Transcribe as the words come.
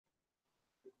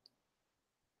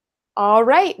All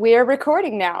right, we are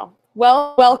recording now.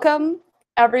 Well, welcome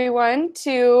everyone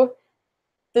to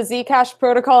the Zcash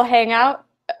protocol hangout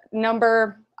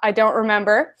number, I don't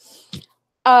remember.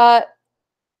 I'm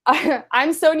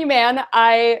Sonia Mann.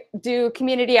 I do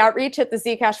community outreach at the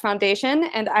Zcash Foundation,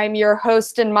 and I'm your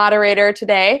host and moderator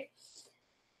today.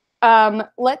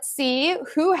 Let's see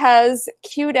who has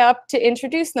queued up to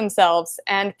introduce themselves.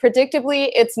 And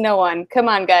predictably, it's no one. Come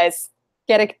on, guys,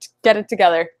 get it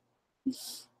together.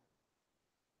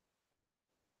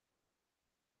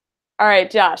 All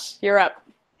right, Josh, you're up.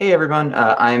 Hey everyone,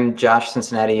 I'm Josh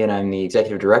Cincinnati and I'm the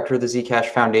Executive Director of the Zcash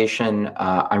Foundation.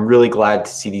 I'm really glad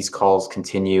to see these calls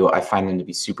continue. I find them to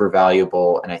be super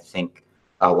valuable and I think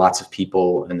lots of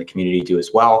people in the community do as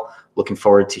well. Looking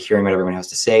forward to hearing what everyone has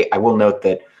to say. I will note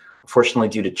that unfortunately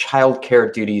due to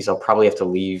childcare duties, I'll probably have to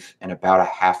leave in about a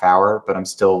half hour, but I'm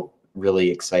still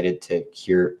really excited to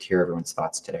hear everyone's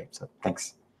thoughts today. So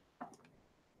thanks.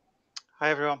 Hi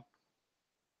everyone.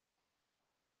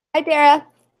 Hi, Dara.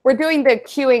 We're doing the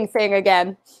queuing thing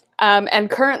again, and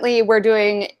currently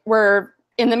we're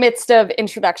in the midst of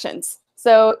introductions.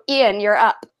 So, Ian, you're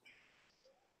up.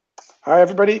 Hi,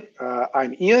 everybody.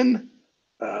 I'm Ian,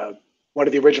 one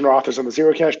of the original authors on the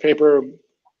Zero Cash paper,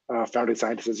 founding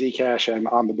scientist at Zcash, and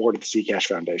on the board of the Zcash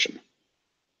Foundation.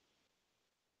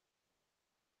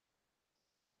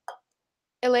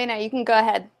 Elena, you can go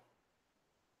ahead.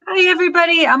 Hi,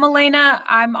 everybody. I'm Elena.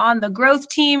 I'm on the growth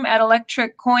team at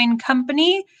Electric Coin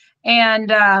Company. And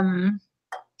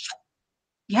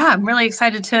yeah, I'm really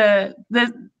excited to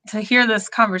hear this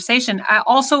conversation. I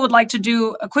also would like to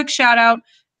do a quick shout out.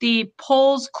 The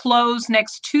polls close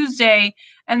next Tuesday,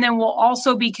 and then we'll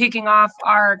also be kicking off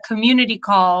our community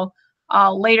call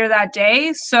later that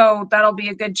day. So that'll be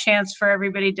a good chance for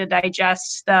everybody to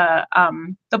digest the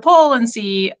poll and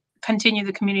continue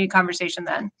the community conversation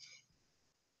then.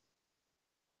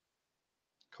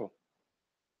 Cool.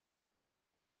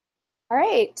 All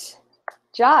right,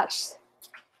 Josh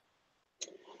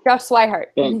Swihart.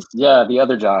 Thanks. Yeah, the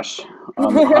other Josh.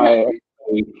 Hi,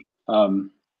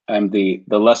 I'm the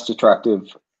less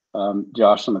attractive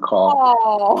Josh on the call.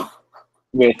 Oh.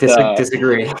 With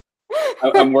disagree.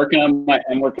 I'm working on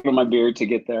my beard to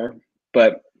get there,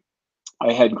 but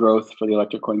I had growth for the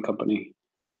Electric Coin Company.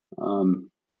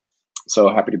 So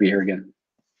happy to be here again.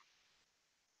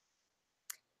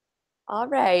 All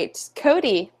right,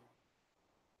 Cody.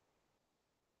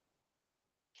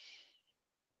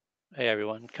 Hey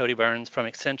everyone, Cody Burns from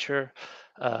Accenture,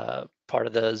 part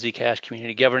of the Zcash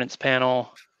community governance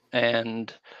panel,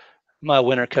 and my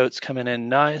winter coat's coming in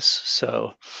nice,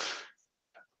 so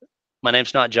my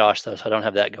name's not Josh though, so I don't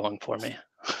have that going for me.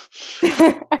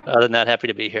 Other than that, happy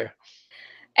to be here.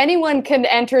 Anyone can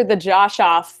enter the Josh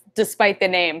off despite the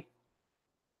name.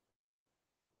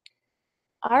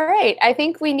 All right, I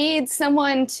think we need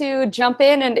someone to jump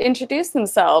in and introduce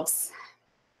themselves.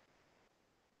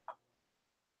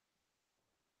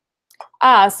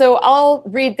 So I'll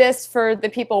read this for the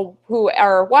people who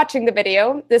are watching the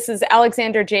video. This is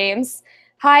Alexander James.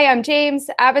 Hi, I'm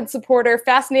James, avid supporter,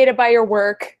 fascinated by your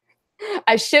work.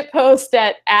 I shitpost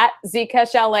at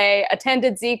Zcash LA,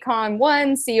 attended ZCon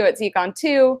 1, see you at ZCon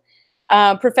 2,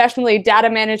 professionally data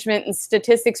management and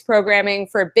statistics programming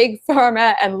for Big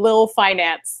Pharma and Lil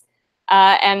Finance,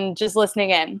 and just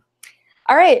listening in.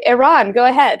 All right, Iran, go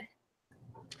ahead.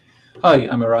 Hi,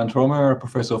 I'm Eran Tromer,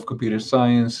 professor of computer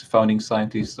science, founding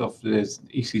scientist of the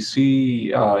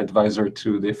ECC, advisor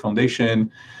to the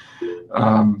foundation,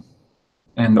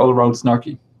 and all around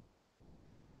snarky.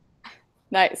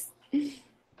 Nice.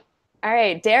 All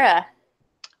right, Dara.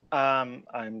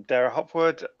 I'm Dara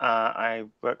Hopwood. I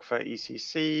work for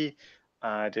ECC,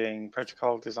 doing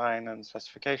protocol design and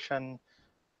specification,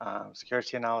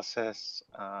 security analysis.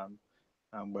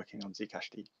 I'm working on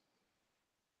Zcash.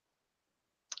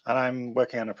 And I'm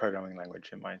working on a programming language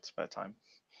in my spare time.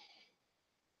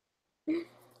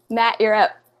 Matt, you're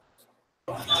up.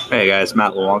 Hey guys,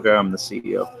 Matt Lawalker. I'm the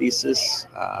CEO of Thesis.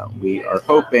 We are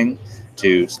hoping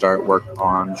to start work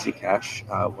on Zcash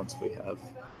once we have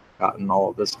gotten all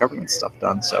of this governance stuff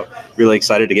done. So really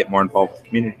excited to get more involved with the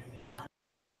community.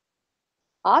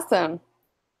 Awesome.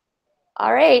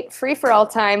 All right, free for all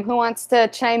time. Who wants to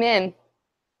chime in?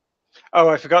 Oh,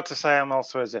 I forgot to say I'm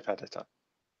also a zip editor.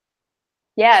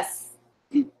 Yes.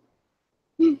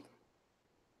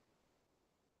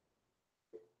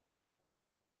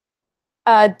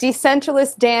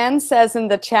 Decentralist Dan says in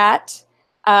the chat,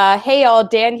 hey y'all,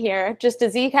 Dan here, just a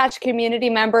Zcash community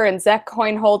member and Zec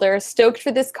coin holder, stoked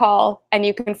for this call, and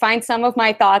you can find some of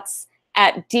my thoughts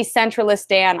at Decentralist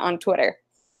Dan on Twitter.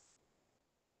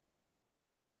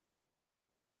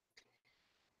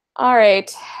 All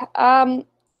right.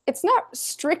 it's not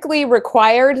strictly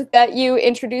required that you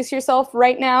introduce yourself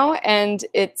right now, and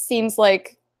it seems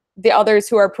like the others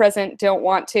who are present don't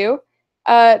want to.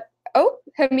 Oh,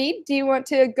 Hamid, do you want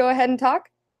to go ahead and talk?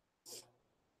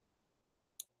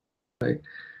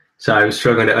 So I was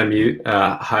struggling to unmute.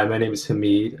 Hi, my name is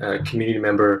Hamid, community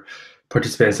member,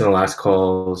 participants in the last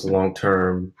calls,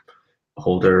 long-term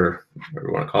holder, whatever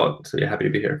you want to call it. So yeah, happy to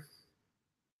be here.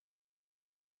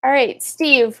 All right,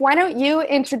 Steve, why don't you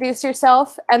introduce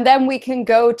yourself, and then we can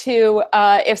go to,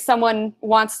 if someone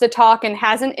wants to talk and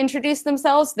hasn't introduced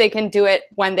themselves, they can do it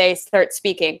when they start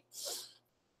speaking.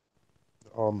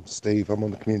 I'm Steve, I'm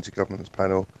on the community governance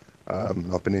panel.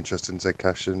 I've been interested in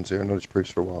Zcash and zero knowledge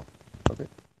proofs for a while. Okay.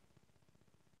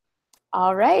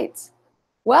 All right.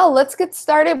 Well, let's get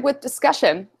started with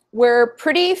discussion. We're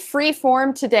pretty free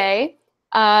form today.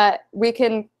 We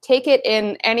can take it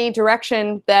in any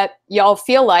direction that y'all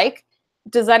feel like.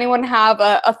 Does anyone have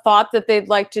a thought that they'd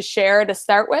like to share to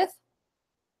start with?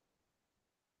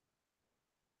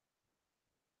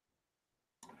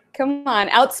 Come on,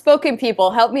 outspoken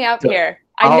people, help me out here.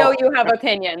 I know you have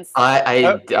opinions.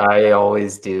 I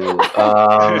always do.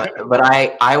 But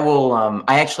I will.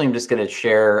 I actually am just going to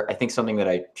share. I think something that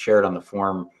I shared on the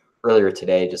forum earlier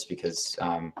today, just because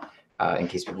in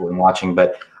case people have been watching.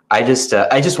 But I just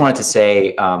wanted to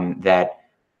say that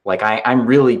like I'm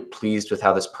really pleased with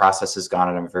how this process has gone,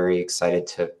 and I'm very excited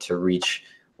to reach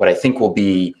what I think will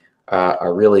be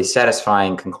a really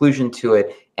satisfying conclusion to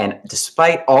it. And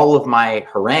despite all of my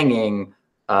haranguing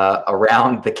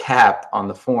around the cap on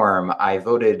the forum, I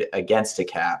voted against a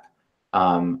cap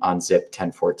on ZIP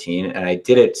 1014, and I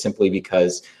did it simply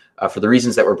because for the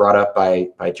reasons that were brought up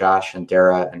by Josh and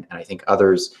Dara and I think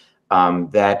others,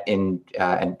 that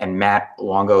and Matt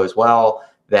Longo as well,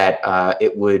 that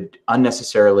it would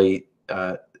unnecessarily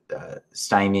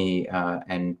stymie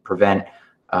and prevent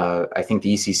I think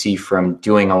the ECC from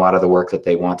doing a lot of the work that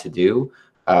they want to do.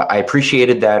 I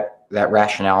appreciated that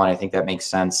rationale, and I think that makes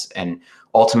sense. And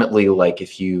ultimately, like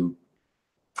if you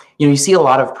see a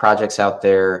lot of projects out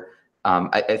there.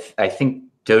 I think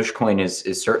Dogecoin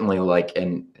is certainly like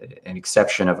an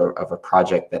exception of a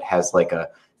project that has like a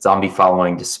zombie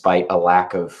following despite a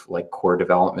lack of like core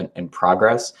development and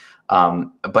progress.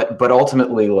 But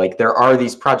ultimately, like there are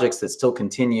these projects that still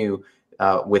continue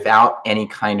without any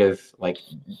kind of like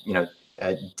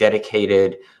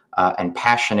dedicated and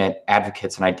passionate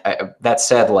advocates. And that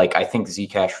said, like I think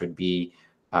Zcash would be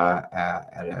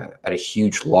at a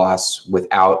huge loss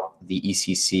without the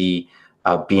ECC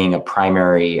being a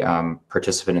primary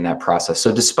participant in that process.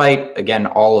 So despite, again,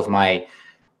 all of my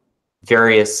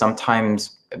various,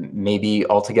 sometimes maybe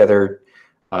altogether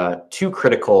too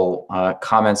critical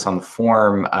comments on the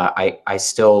forum, I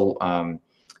still,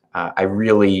 I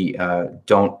really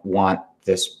don't want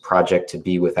this project to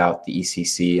be without the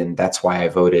ECC, and that's why I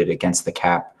voted against the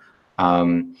cap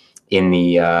in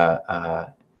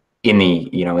the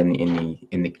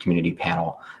community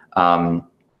panel.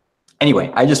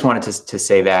 Anyway, I just wanted to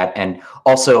say that, and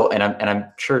also, and I'm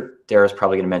sure Dara's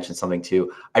probably going to mention something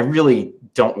too. I really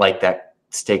don't like that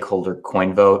stakeholder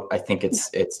coin vote. I think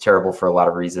it's terrible for a lot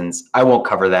of reasons. I won't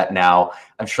cover that now.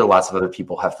 I'm sure lots of other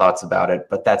people have thoughts about it,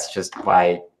 but that's just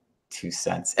my 2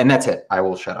 cents. And that's it. I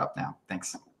will shut up now.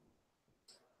 Thanks.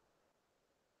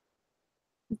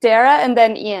 Dara and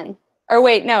then Ian. Or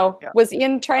wait, no, Yeah. Was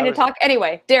Ian trying to talk?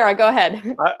 Anyway, Dara, go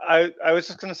ahead. I was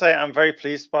just going to say I'm very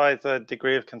pleased by the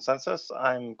degree of consensus.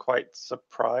 I'm quite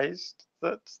surprised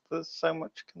that there's so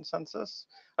much consensus.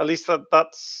 At least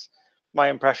that's my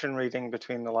impression reading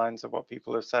between the lines of what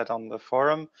people have said on the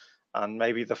forum. And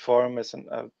maybe the forum isn't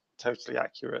a totally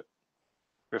accurate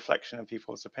reflection of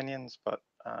people's opinions, but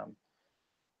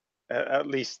at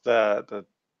least there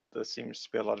seems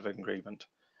to be a lot of agreement.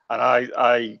 And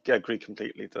I agree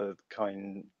completely. The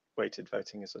coin weighted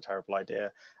voting is a terrible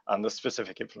idea, and the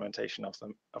specific implementation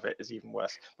of it is even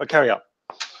worse. But carry on.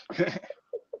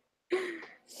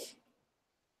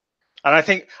 And I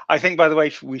think by the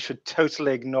way, we should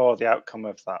totally ignore the outcome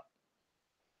of that.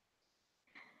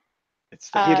 It's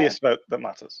the Helios vote that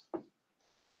matters.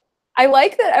 I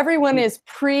like that everyone is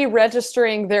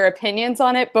pre-registering their opinions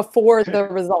on it before the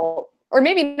result. Or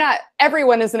maybe not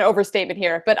everyone is an overstatement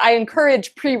here, but I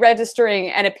encourage pre-registering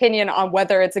an opinion on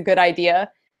whether it's a good idea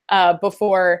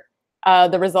before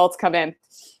the results come in,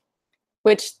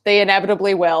 which they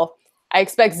inevitably will. I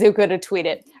expect Zuko to tweet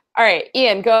it. All right,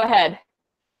 Ian, go ahead.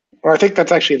 Well, I think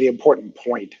that's actually the important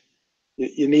point.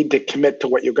 You need to commit to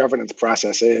what your governance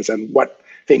process is and what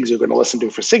things you're going to listen to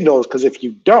for signals, because if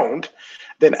you don't,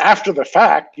 then after the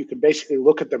fact, you can basically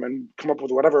look at them and come up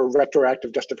with whatever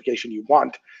retroactive justification you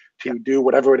want to do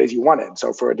whatever it is you wanted.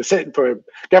 So for a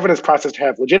governance process to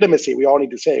have legitimacy, we all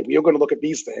need to say, we are going to look at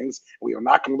these things. We are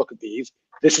not going to look at these.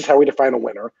 This is how we define a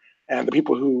winner. And the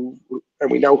people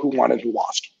and we know who won and who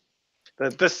lost.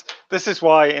 This is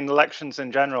why in elections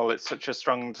in general, it's such a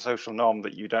strong social norm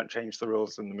that you don't change the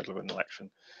rules in the middle of an election.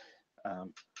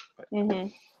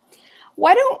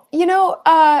 Why don't,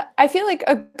 I feel like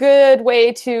a good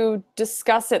way to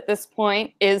discuss at this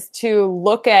point is to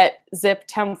look at ZIP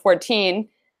 1014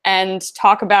 and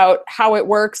talk about how it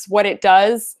works, what it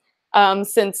does,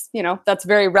 since, that's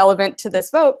very relevant to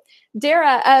this vote.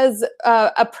 Dara, as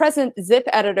a present ZIP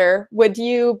editor, would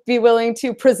you be willing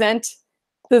to present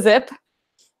the ZIP?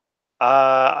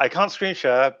 I can't screen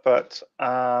share, but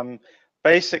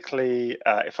basically,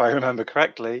 if I remember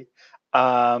correctly,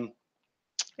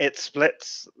 it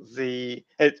splits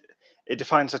it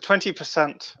defines a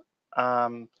 20%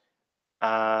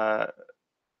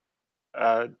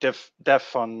 dev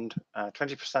fund,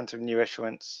 20% of new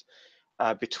issuance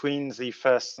between the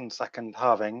first and second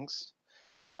halvings,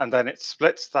 and then it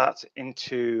splits that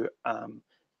into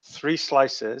 3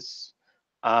 slices.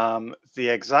 The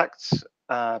exact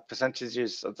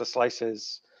percentages of the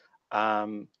slices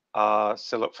are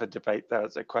still up for debate.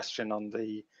 There's a question on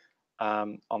the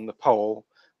poll,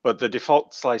 but the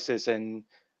default slices in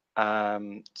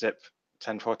ZIP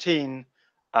 1014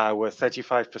 were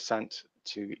 35%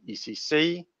 to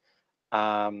ECC.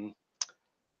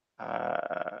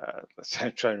 Let's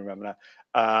try and remember now.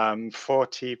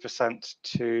 40%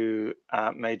 to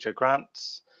major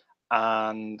grants,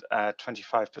 and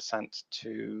 25%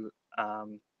 to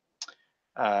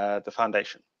the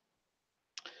foundation.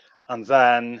 And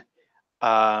then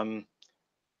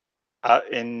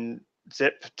in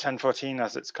ZIP 1014,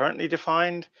 as it's currently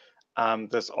defined,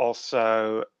 there's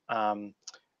also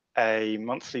a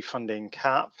monthly funding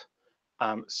cap.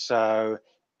 So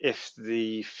if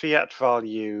the fiat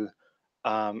value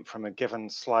from a given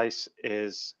slice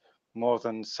is more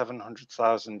than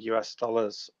 $700,000 US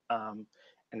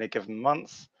in a given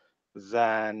month,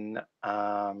 then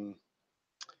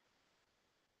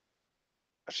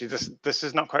actually this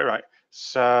is not quite right.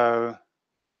 So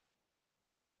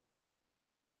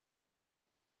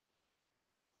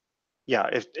yeah,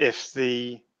 if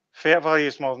the fiat value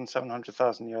is more than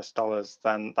 $700,000 US,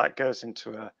 then that goes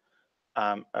into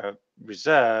a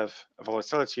reserve, a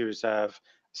volatility reserve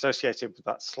associated with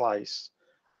that slice.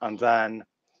 And then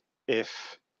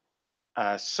if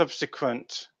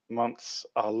subsequent months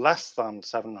are less than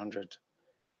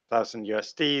 700,000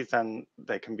 USD, then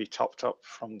they can be topped up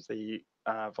from the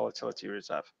volatility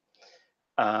reserve,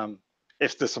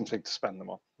 if there's something to spend them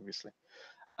on, obviously.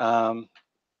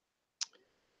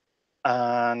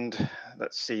 And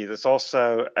let's see, there's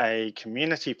also a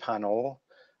community panel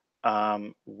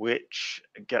which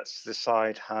gets to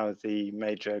decide how the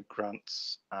major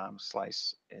grants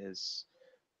slice is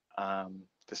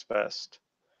dispersed.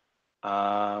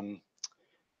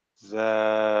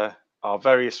 There are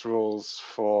various rules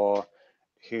for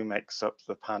who makes up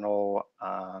the panel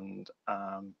and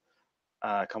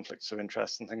conflicts of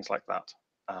interest and things like that.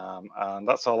 And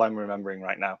that's all I'm remembering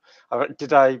right now.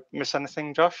 Did I miss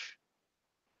anything, Josh?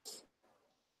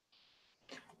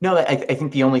 No, I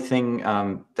think the only thing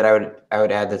that I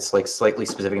would add that's like slightly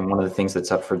specific, and one of the things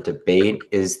that's up for debate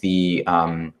is the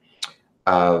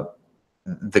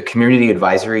community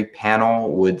advisory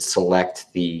panel would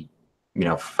select the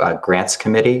grants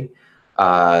committee,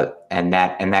 and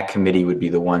that committee would be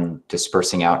the one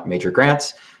dispersing out major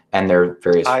grants, and there are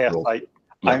various rules.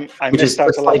 I missed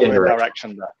out a little bit of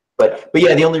direction there. But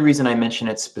yeah, the only reason I mention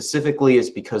it specifically is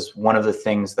because one of the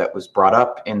things that was brought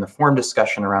up in the forum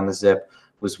discussion around the ZIP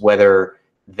was whether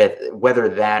there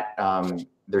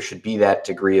should be that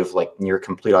degree of like near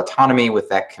complete autonomy with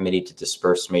that committee to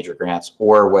disperse major grants,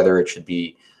 or whether it should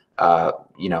be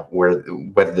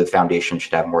whether the foundation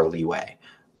should have more leeway.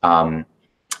 And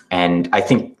I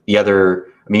think the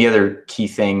other key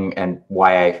thing, and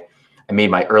why I made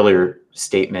my earlier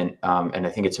statement, and I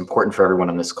think it's important for everyone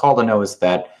on this call to know, is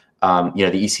that the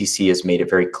ECC has made it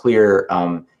very clear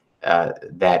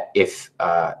that if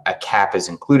a cap is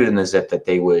included in the ZIP, that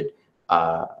they would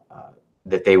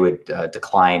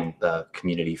decline the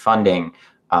community funding.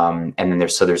 And then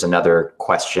there's another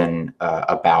question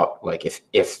about like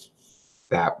if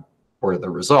that were the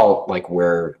result, like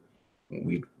where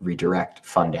we redirect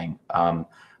funding.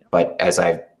 But as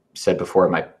I've said before,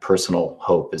 my personal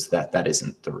hope is that that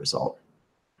isn't the result.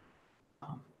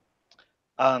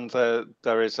 And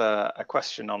there is a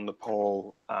question on the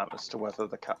poll as to whether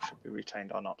the cap should be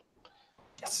retained or not.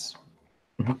 Yes.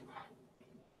 All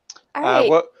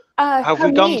right. Have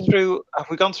we gone Hamid. through? Have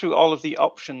we gone through all of the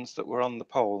options that were on the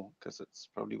poll? Because it's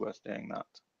probably worth doing that.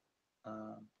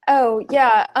 Oh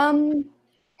yeah.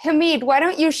 Hamid, why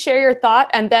don't you share your thought,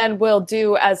 and then we'll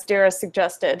do as Dara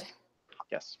suggested.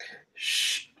 Yes.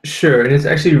 Sure, and it's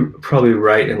actually probably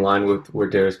right in line with where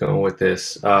Dara's going with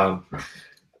this.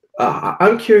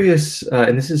 I'm curious,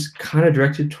 and this is kind of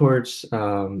directed towards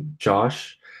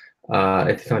Josh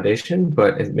at the foundation,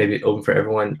 but it may be open for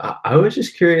everyone. I was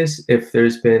just curious if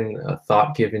there's been a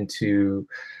thought given to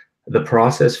the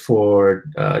process for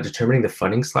determining the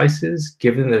funding slices,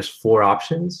 given there's 4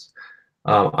 options.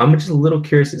 I'm just a little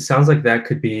curious. It sounds like that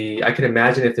could be, I can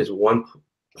imagine if there's one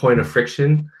point of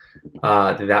friction,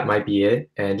 that might be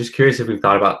it. And just curious if we've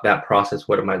thought about that process,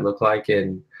 what it might look like,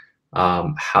 and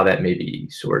how that may be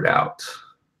sorted out.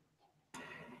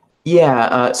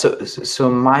 Yeah. So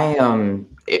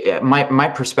my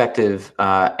perspective,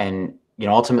 and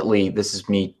ultimately this is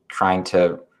me trying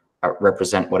to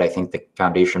represent what I think the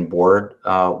foundation board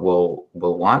will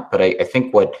want. But I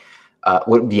think what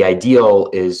would be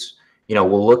ideal is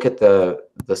we'll look at the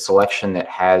selection that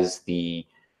has the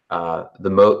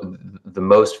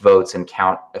most votes and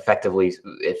count effectively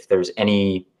if there's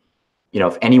any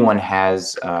if anyone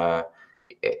has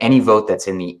any vote that's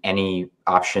in the any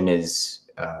option is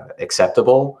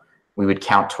acceptable, we would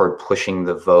count toward pushing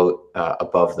the vote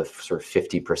above the sort of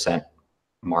 50%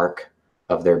 mark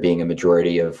of there being a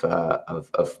majority of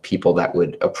people that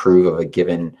would approve of a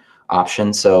given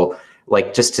option. So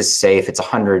like just to say if it's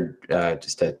 100,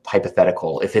 just a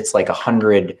hypothetical, if it's like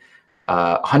 100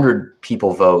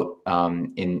 people vote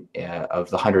in of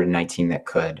the 119 that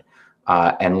could,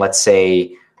 and let's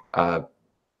say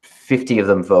 50 of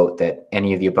them vote that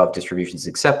any of the above distribution is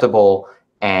acceptable,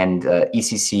 and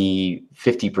ECC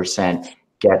 50%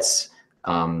 gets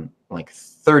like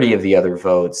 30 of the other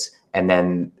votes, and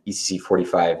then ECC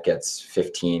 45 gets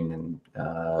 15 and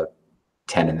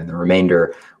 10, and then the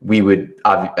remainder, we would,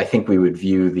 I think we would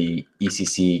view the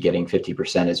ECC getting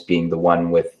 50% as being the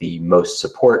one with the most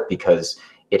support because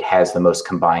it has the most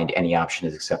combined any option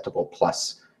is acceptable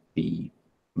plus the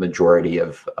majority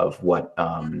of what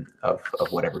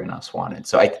everyone else wanted.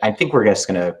 So I think we're just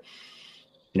gonna,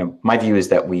 my view is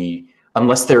that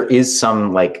unless there is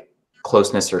some like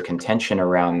closeness or contention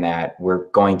around that, we're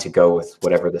going to go with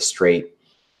whatever the straight,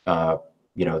 the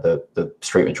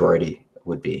straight majority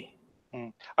would be.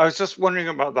 I was just wondering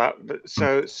about that.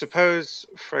 So suppose,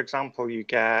 for example, you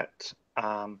get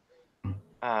the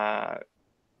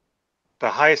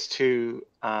highest 2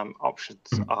 options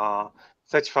are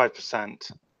 35%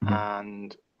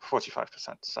 and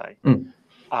 45%, say, and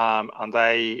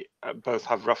they both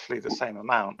have roughly the same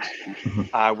amount.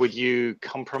 Would you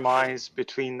compromise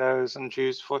between those and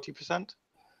choose 40%?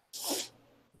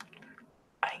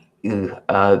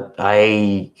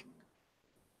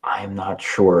 I'm not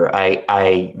sure.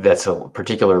 That's a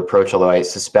particular approach, although I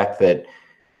suspect that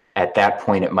at that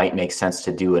point it might make sense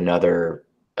to do another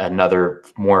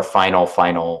more final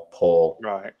poll.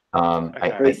 Right.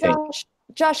 I think.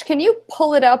 Josh, can you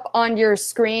pull it up on your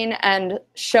screen and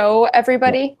show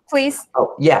everybody, please?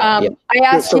 Oh, yeah. I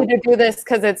asked you to do this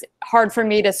because it's hard for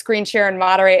me to screen share and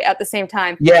moderate at the same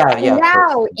time. Yeah.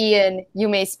 Now, Ian, you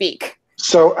may speak.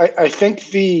 So I think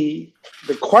the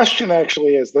question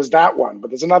actually is, there's that one, but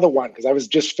there's another one because I was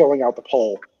just filling out the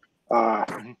poll.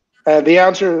 And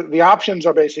the options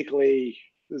are basically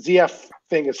the ZF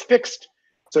thing is fixed.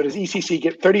 So does ECC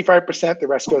get 35%? The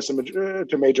rest goes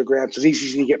to major grants. Does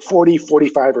ECC get 40,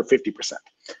 45, or 50%?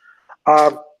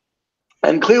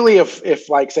 And clearly, if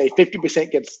like say 50%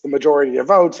 gets the majority of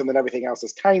votes and then everything else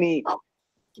is tiny,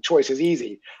 the choice is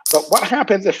easy. But what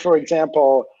happens if, for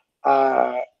example,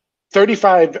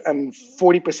 35 and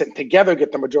 40% together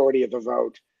get the majority of the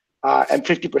vote, and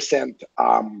 50%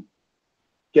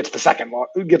 gets the second one,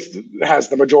 has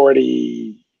the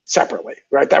majority separately,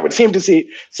 right? That would seem to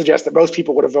suggest that most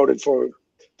people would have voted for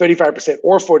 35%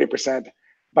 or 40%,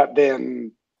 but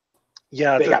then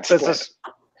they got split.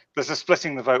 There's a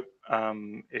splitting the vote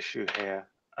issue here.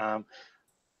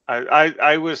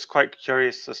 I was quite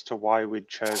curious as to why we'd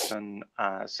chosen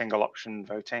single option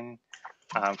voting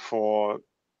for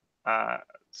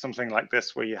something like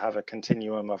this, where you have a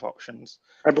continuum of options.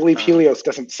 I believe Helios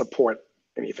doesn't support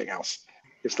anything else.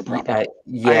 Is the problem?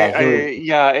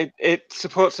 It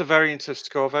supports a variant of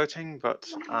score voting, but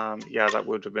that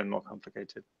would have been more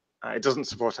complicated. It doesn't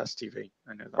support STV.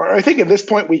 I know that. I think at this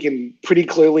point we can pretty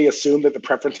clearly assume that the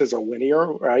preferences are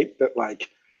linear, right? That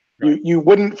like you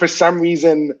wouldn't for some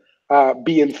reason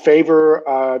be in favor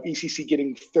of ECC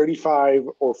getting 35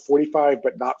 or 45,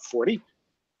 but not 40.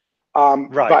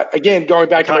 Right. But again, going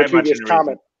back to my can't previous imagine a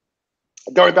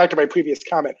reason.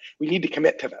 comment, we need to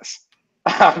commit to this.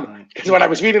 Because when I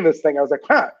was reading this thing, I was like,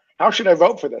 huh, how should I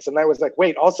vote for this? And I was like,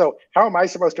 wait, also, how am I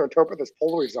supposed to interpret this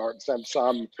poll result since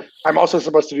I'm also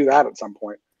supposed to do that at some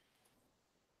point?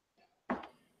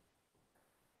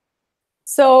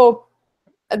 So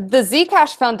the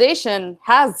Zcash Foundation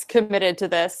has committed to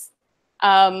this.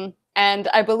 And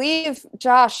I believe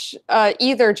Josh,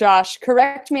 Josh,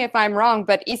 correct me if I'm wrong,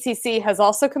 but ECC has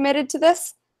also committed to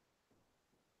this?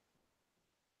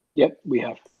 Yep, we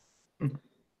have.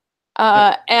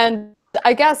 And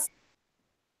I guess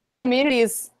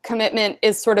community's commitment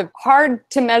is sort of hard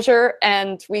to measure,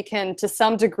 and we can, to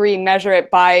some degree, measure it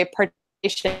by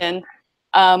participation.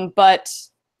 But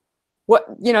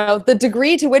the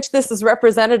degree to which this is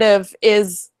representative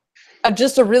is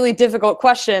just a really difficult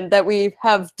question that we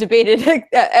have debated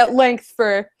at length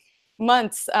for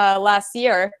months last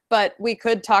year, but we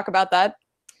could talk about that.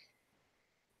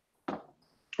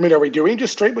 I mean, are we doing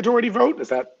just straight majority vote? Is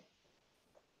that?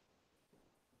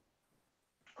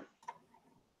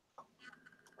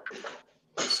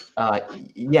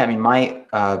 Yeah, I mean,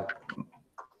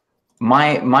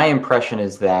 my impression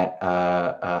is that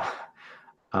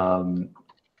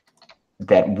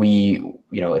that we,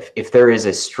 if there is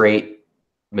a straight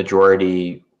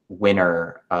majority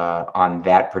winner on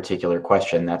that particular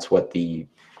question, that's what the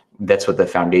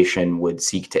foundation would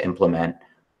seek to implement.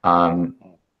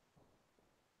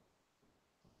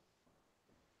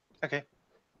 Okay.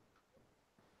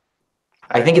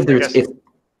 I think if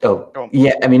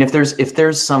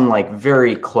there's some like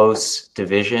very close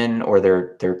division, or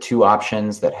there are two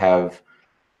options that have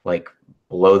like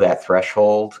below that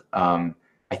threshold, I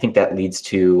think that leads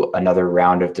to another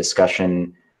round of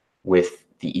discussion with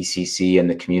the ECC and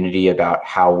the community about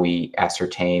how we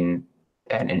ascertain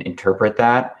and interpret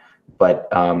that. But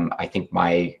I think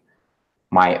my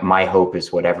hope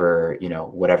is whatever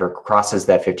crosses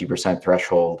that 50%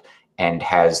 threshold and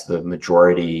has the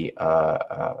majority,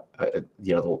 the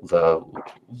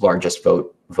largest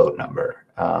vote number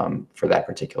for that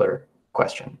particular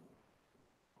question.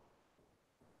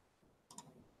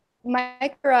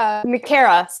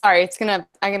 Mikera, sorry, I'm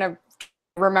gonna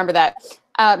remember that.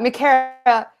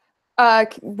 Mikera,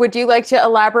 would you like to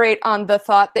elaborate on the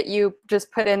thought that you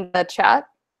just put in the chat?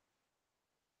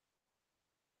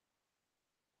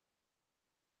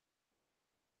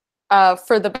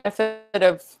 For the benefit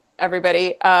of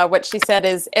everybody, what she said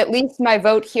is, at least my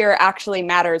vote here actually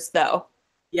matters, though.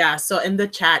 Yeah, so in the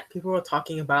chat, people were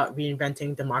talking about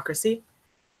reinventing democracy.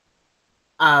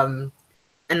 And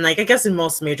like, I guess in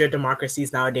most major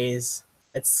democracies nowadays,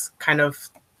 it's you kind of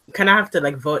have to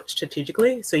like vote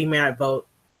strategically. So you may not vote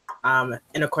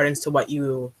in accordance to what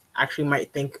you actually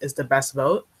might think is the best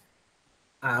vote.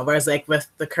 Whereas like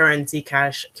with the current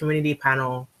Zcash community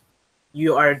panel,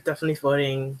 you are definitely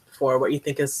voting for what you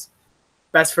think is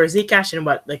best for Zcash and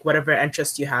whatever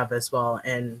interest you have as well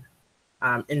in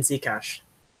Zcash.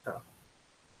 So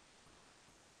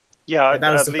yeah,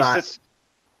 that was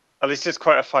at least it's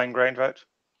quite a fine-grained vote.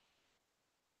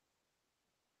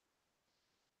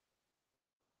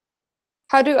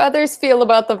 How do others feel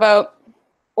about the vote?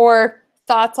 Or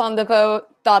thoughts on the vote,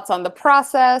 thoughts on the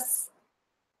process?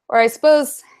 Or I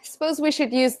suppose we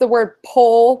should use the word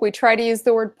poll. We try to use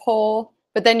the word poll,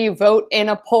 but then you vote in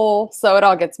a poll, so it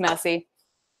all gets messy.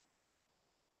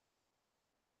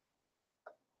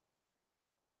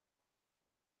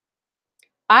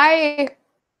 All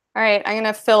right, I'm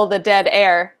gonna fill the dead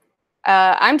air.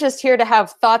 I'm just here to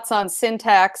have thoughts on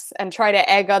syntax and try to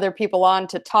egg other people on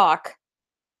to talk.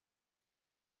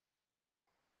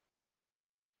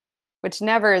 Which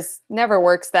never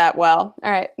works that well.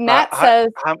 All right, Matt says.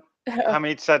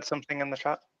 Hamid said something in the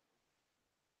chat.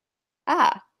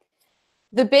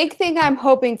 The big thing I'm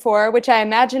hoping for, which I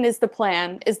imagine is the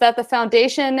plan, is that the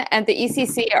foundation and the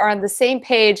ECC are on the same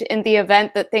page in the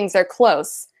event that things are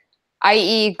close,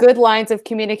 i.e. good lines of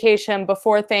communication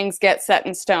before things get set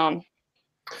in stone.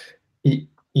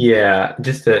 Yeah,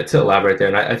 just to elaborate there,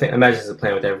 and I imagine it's a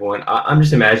plan with everyone. I'm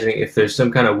just imagining if there's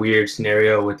some kind of weird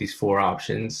scenario with these four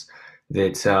options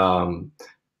that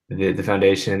the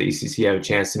foundation and the ECC have a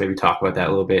chance to maybe talk about that a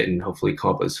little bit and hopefully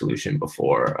come up with a solution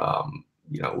before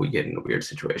we get in a weird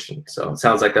situation. So it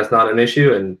sounds like that's not an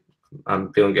issue, and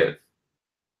I'm feeling good.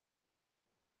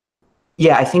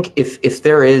 Yeah, I think if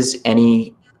there is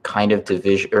any kind of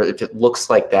division, or if it looks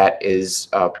like that is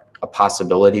a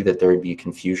possibility that there would be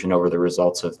confusion over the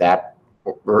results of that,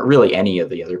 or really any of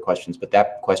the other questions, but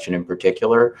that question in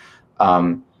particular,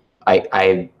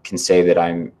 I can say that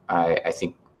I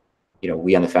think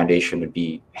we on the foundation would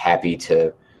be happy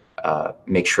to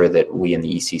make sure that we in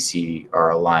the ECC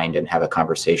are aligned and have a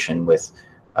conversation with,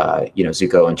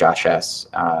 Zuko and Josh S.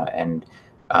 And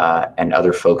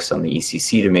other folks on the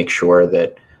ECC to make sure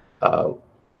that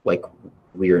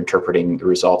we are interpreting the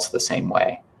results the same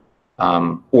way,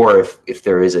 or if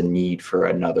there is a need for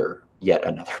yet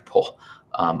another poll.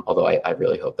 Although I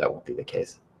really hope that won't be the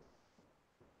case.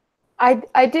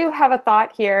 I do have a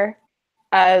thought here,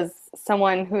 as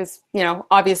someone who's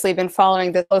obviously been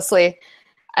following this closely,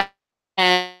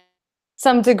 and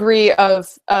some degree of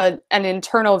an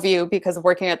internal view because of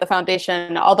working at the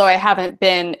foundation, although I haven't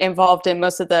been involved in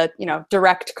most of the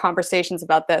direct conversations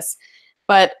about this.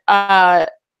 But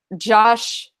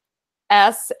Josh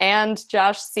S. and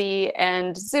Josh C.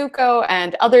 and Zuko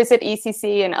and others at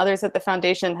ECC and others at the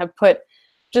foundation have put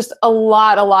just a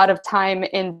lot of time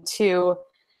into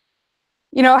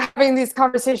having these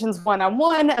conversations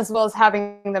one-on-one, as well as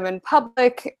having them in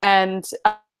public, and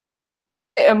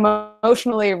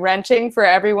emotionally wrenching for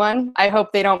everyone. I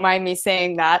hope they don't mind me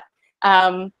saying that.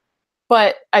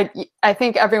 But I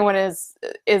think everyone is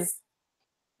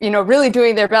really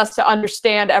doing their best to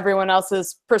understand everyone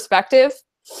else's perspective,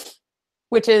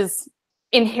 which is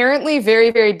inherently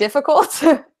very, very difficult.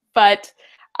 But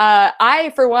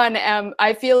I, for one,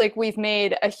 I feel like we've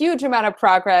made a huge amount of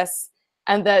progress,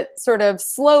 and that sort of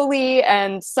slowly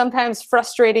and sometimes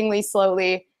frustratingly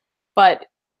slowly, but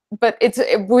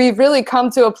we've really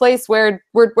come to a place where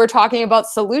we're talking about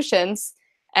solutions,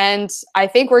 and I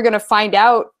think we're going to find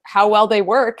out how well they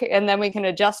work, and then we can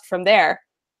adjust from there.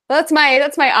 That's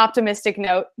my optimistic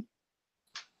note.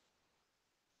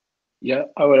 Yeah,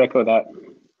 I would echo that.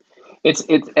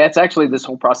 It's actually, this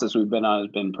whole process we've been on has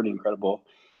been pretty incredible,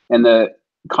 and the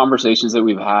conversations that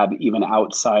we've had even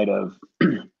outside of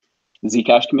the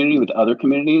Zcash community with other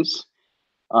communities.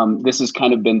 This has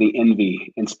kind of been the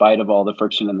envy, in spite of all the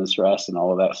friction and the stress and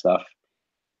all of that stuff.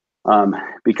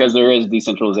 Because there is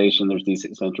decentralization, there's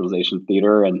decentralization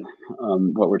theater, and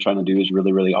what we're trying to do is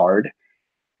really, really hard.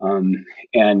 And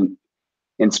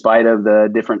in spite of the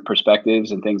different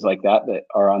perspectives and things like that that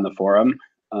are on the forum,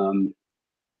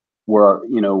 we're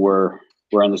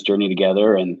on this journey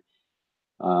together, and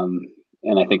I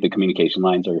think the communication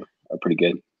lines are pretty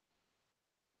good.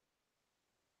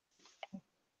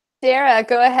 Dara,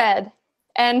 go ahead.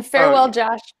 And farewell,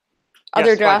 Josh.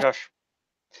 Other yes, Josh.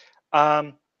 Bye,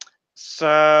 Josh.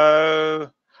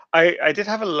 So I did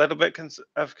have a little bit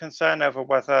of concern over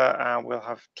whether we'll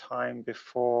have time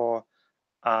before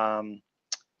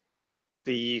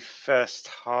the first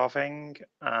halving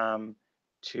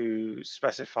to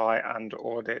specify and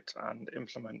audit and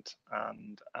implement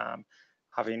and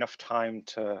have enough time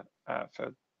for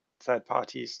third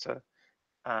parties to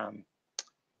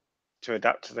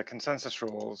adapt to the consensus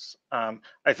rules. I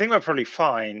think we're probably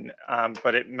fine,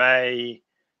 but it may,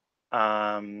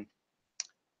 having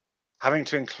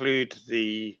to include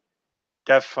the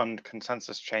dev fund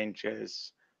consensus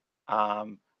changes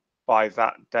by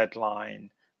that deadline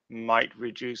might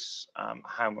reduce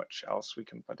how much else we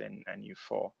can put in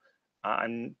NU4.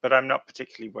 But I'm not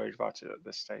particularly worried about it at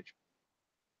this stage.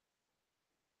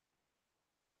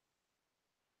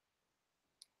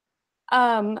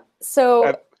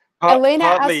 So Elena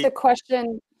asked a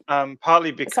question.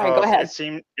 Partly because Sorry, go ahead.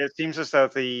 it seems as though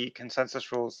the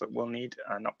consensus rules that we'll need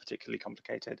are not particularly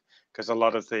complicated, because a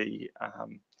lot of the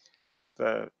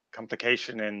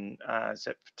complication in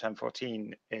ZIP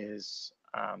 1014 is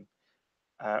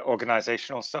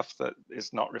organizational stuff that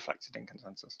is not reflected in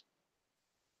consensus.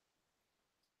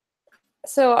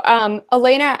 So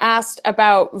Elena asked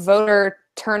about voter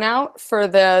turnout for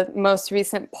the most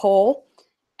recent poll.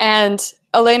 And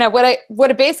Elena, what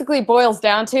it basically boils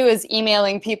down to is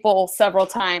emailing people several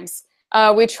times.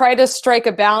 We try to strike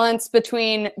a balance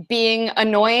between being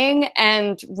annoying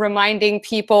and reminding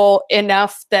people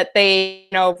enough that they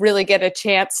really get a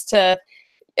chance to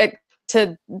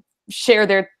share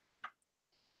their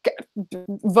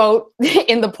vote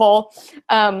in the poll.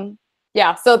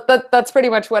 Yeah, so that's pretty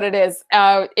much what it is.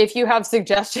 If you have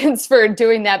suggestions for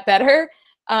doing that better,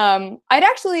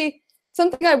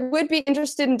 something I would be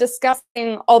interested in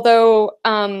discussing, although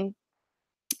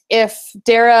if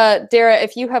Dara,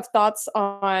 if you have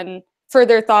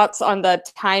further thoughts on the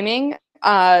timing,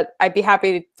 I'd be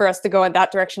happy for us to go in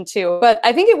that direction too. But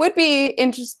I think it would be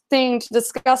interesting to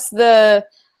discuss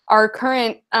our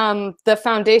current, the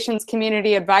Foundation's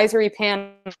Community Advisory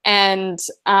Panel, and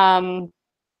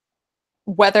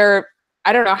whether,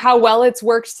 I don't know, how well it's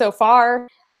worked so far,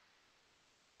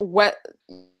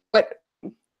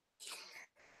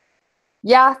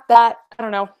 yeah, I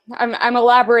don't know. I'm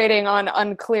elaborating on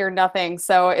unclear nothing.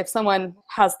 So if someone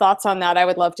has thoughts on that, I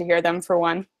would love to hear them for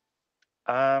one.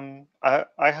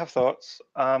 I have thoughts.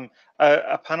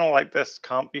 A panel like this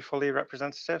can't be fully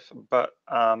representative, but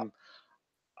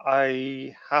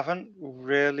I haven't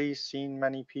really seen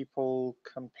many people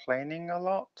complaining a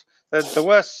lot. There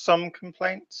were some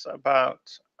complaints about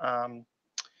the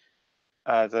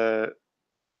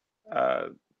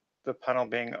panel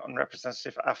being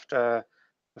unrepresentative after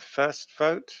the first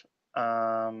vote.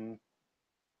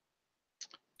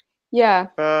 Yeah.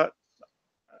 But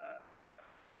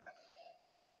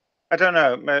I don't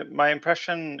know. My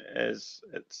impression is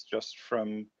it's just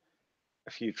from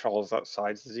a few trolls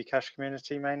outside the Zcash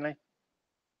community mainly.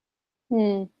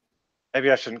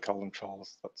 Maybe I shouldn't call them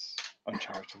trolls. That's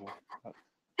uncharitable.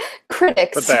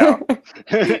 Critics. But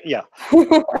they are. Yeah.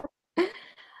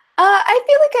 I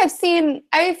feel like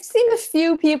I've seen a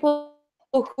few people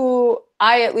who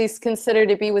I at least consider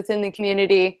to be within the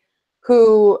community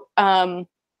who I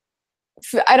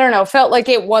don't know, felt like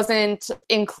it wasn't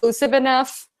inclusive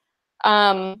enough.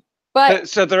 But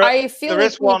so I feel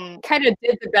like we kind of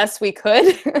did the best we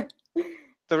could.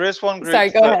 There is one group Sorry,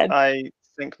 go that ahead. I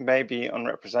think may be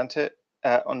unrepresented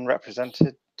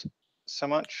so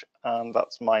much, and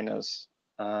that's miners.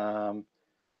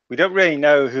 We don't really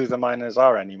know who the miners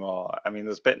are anymore. I mean,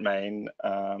 there's Bitmain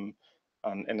and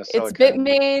Inner Silicon. It's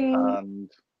Bitmain.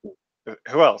 And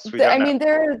who else? We don't know. I mean,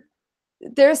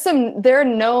 there are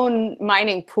known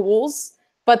mining pools,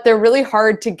 but they're really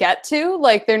hard to get to.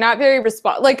 Like, they're not very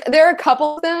like, there are a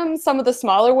couple of them. Some of the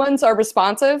smaller ones are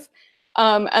responsive.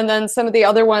 And then some of the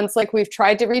other ones, like, we've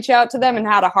tried to reach out to them and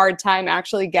had a hard time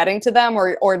actually getting to them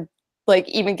or like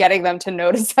even getting them to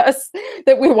notice us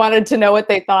that we wanted to know what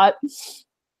they thought.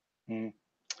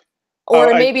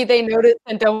 Or maybe they notice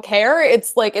and don't care.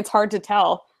 It's like, it's hard to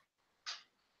tell.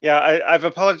 Yeah, I've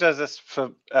apologized this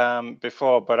for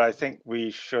before, but I think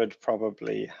we should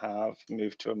probably have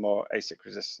moved to a more ASIC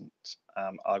resistant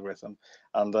algorithm.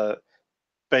 And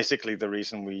basically the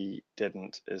reason we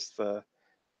didn't is the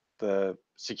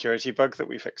security bug that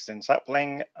we fixed in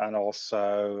Sapling, and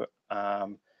also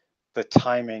the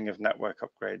timing of network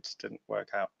upgrades didn't work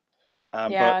out.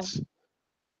 Yeah.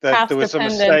 But there was a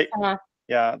mistake. Huh?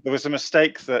 Yeah, there was a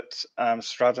mistake that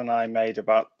Strad and I made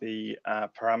about the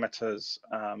parameters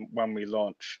when we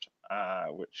launched,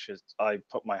 which is I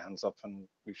put my hands up and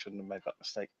we shouldn't have made that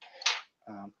mistake.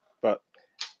 But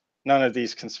none of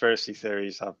these conspiracy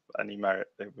theories have any merit.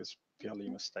 It was purely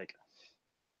a mistake.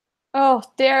 Oh,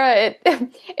 Dara,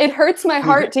 it hurts my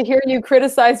heart to hear you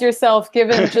criticize yourself,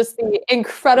 given just the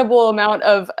incredible amount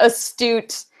of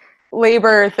astute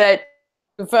labor that,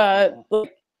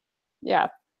 yeah.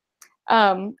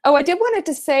 Oh, I did wanted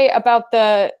to say about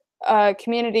the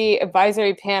community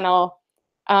advisory panel.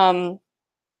 Well,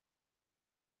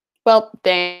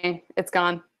 dang, it's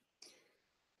gone.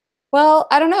 Well,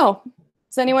 I don't know.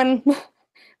 Has anyone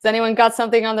got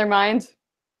something on their mind?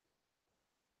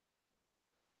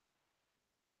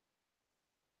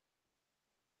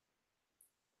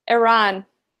 Iran,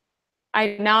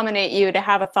 I nominate you to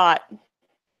have a thought.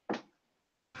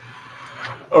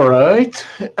 All right.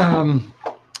 And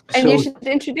you should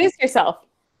introduce yourself.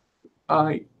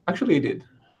 I actually did.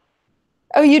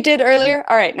 Oh, you did earlier?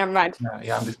 All right, never mind.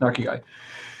 Yeah, I'm the snarky guy.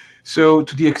 So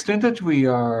to the extent that we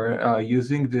are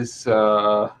using this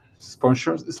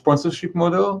sponsorship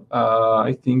model,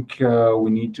 I think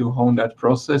we need to hone that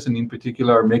process, and in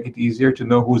particular, make it easier to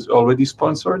know who's already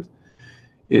sponsored.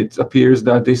 It appears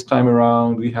that this time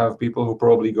around, we have people who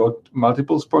probably got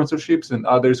multiple sponsorships and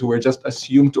others who were just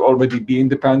assumed to already be in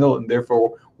the panel and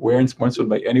therefore weren't sponsored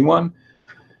by anyone.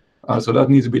 So that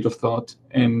needs a bit of thought.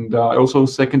 And I also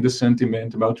second the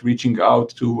sentiment about reaching out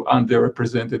to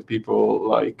underrepresented people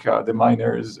like the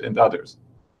miners and others.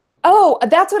 Oh,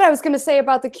 that's what I was going to say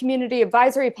about the community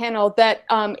advisory panel, that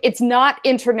it's not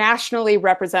internationally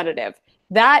representative.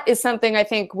 That is something I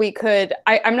think we could,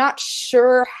 I'm not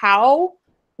sure how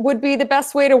would be the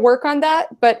best way to work on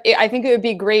that, but I think it would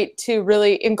be great to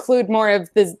really include more of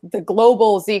the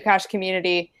global Zcash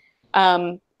community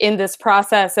in this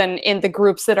process and in the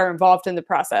groups that are involved in the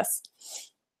process.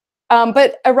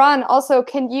 But Iran, also,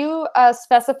 can you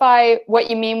specify what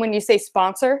you mean when you say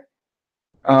sponsor?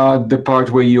 The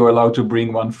part where you're allowed to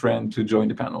bring one friend to join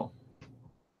the panel.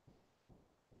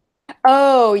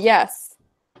 Oh, yes.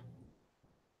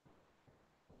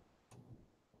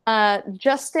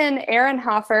 Justin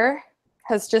Ehrenhofer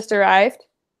has just arrived.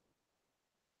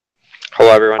 Hello,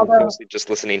 everyone. Mostly just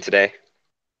listening today.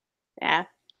 Yeah.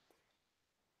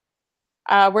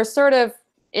 We're sort of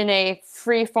in a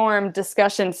free-form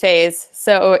discussion phase,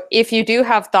 so if you do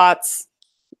have thoughts,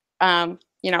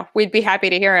 you know, we'd be happy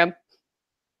to hear them.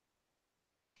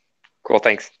 Cool,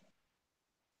 thanks.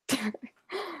 All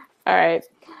right.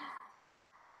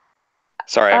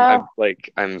 Sorry, I'm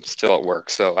still at work,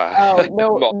 so Oh,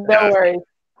 no worries.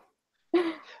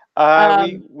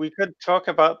 We could talk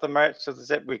about the merits of the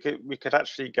zip. We could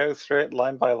actually go through it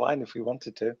line by line if we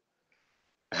wanted to.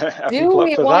 Do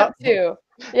we want to?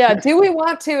 Yeah, do we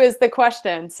want to is the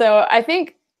question. So I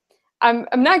think I'm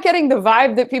not getting the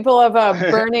vibe that people have a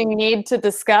burning need to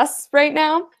discuss right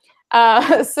now.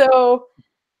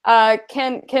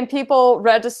 Can people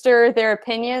register their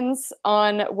opinions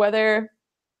on whether?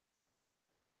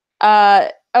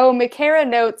 Makara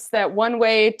notes that one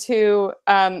way to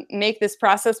make this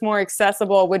process more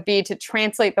accessible would be to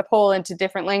translate the poll into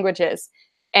different languages.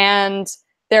 And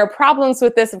there are problems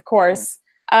with this, of course.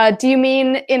 Do you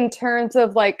mean in terms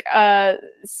of like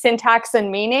syntax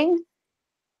and meaning?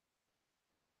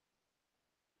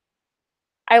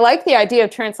 I like the idea of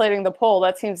translating the poll.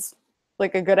 That seems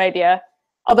like a good idea.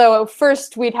 Although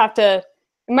first we'd have to,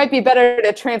 it might be better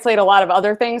to translate a lot of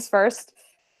other things first.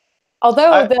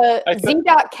 Although the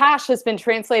Z.cash has been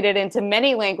translated into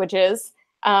many languages,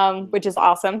 which is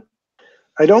awesome.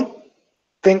 I don't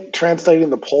think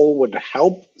translating the poll would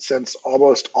help, since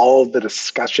almost all of the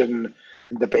discussion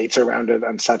and debates around it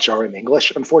and such are in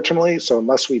English, unfortunately. So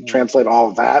unless we translate all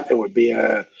of that, it would be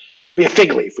a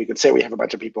fig leaf. We could say we have a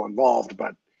bunch of people involved,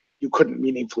 but you couldn't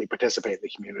meaningfully participate in the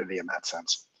community in that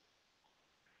sense.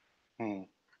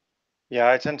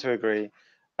 Yeah, I tend to agree.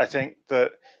 I think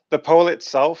that the poll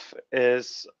itself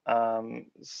is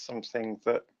something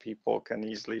that people can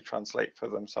easily translate for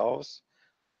themselves.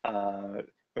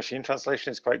 Machine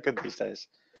translation is quite good these days.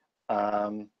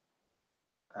 But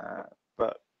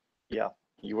yeah,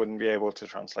 you wouldn't be able to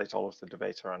translate all of the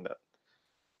debate around it.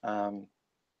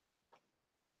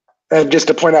 And just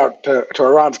to point out to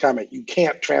Iran's comment, you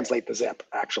can't translate the zip,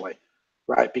 actually,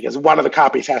 right? Because one of the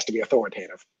copies has to be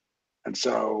authoritative. And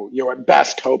so you're at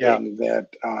best hoping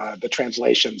that the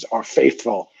translations are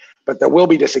faithful, but there will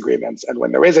be disagreements. And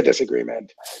when there is a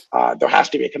disagreement, there has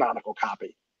to be a canonical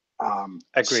copy.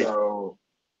 Agreed. So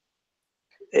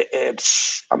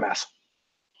it's a mess.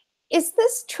 Is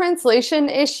this translation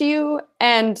issue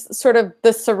and sort of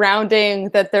the surrounding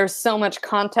that there's so much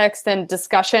context and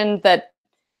discussion that,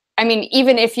 I mean,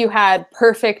 even if you had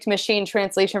perfect machine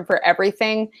translation for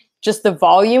everything, just the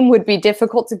volume would be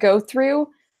difficult to go through.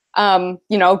 Going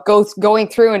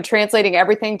through and translating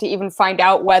everything to even find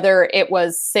out whether it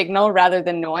was signal rather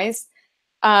than noise.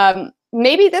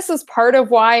 Maybe this is part of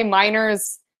why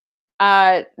miners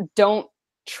don't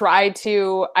try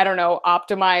to, I don't know,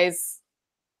 optimize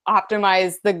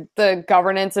the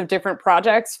governance of different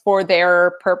projects for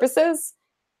their purposes.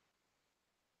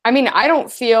 I mean, I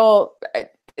don't feel,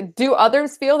 do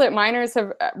others feel that miners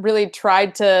have really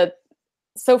tried to,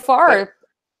 so far?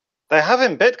 They have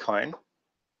in Bitcoin.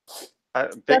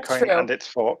 Bitcoin and its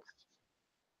fork.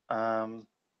 I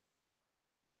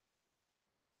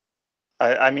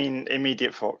mean,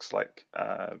 immediate forks like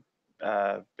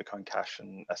Bitcoin Cash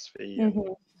and SV and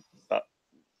that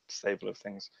stable of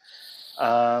things.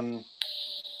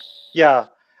 Yeah,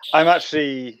 I'm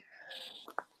actually,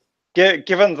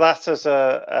 given that as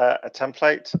a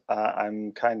template,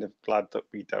 I'm kind of glad that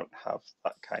we don't have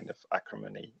that kind of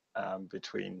acrimony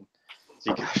between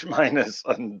Zcash miners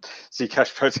and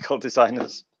Zcash protocol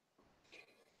designers.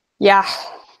 Yeah.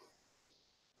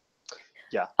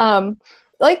 Yeah.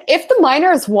 Like if the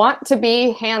miners want to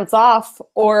be hands-off,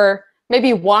 or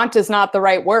maybe want is not the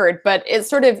right word, but it's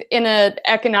sort of in an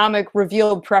economic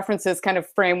revealed preferences kind of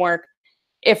framework.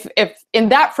 If in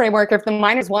that framework, if the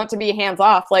miners want to be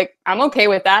hands-off, like I'm okay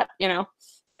with that, you know,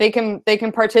 they can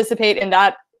participate in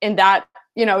that,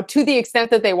 you know, to the extent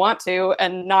that they want to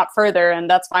and not further, and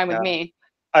that's fine with me.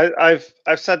 I've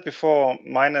said before,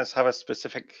 miners have a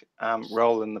specific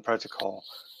role in the protocol.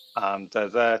 They're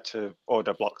there to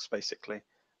order blocks, basically,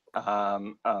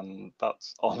 and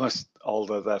that's almost all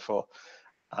they're there for.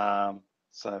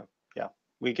 So yeah,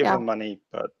 we give them money,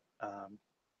 but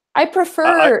I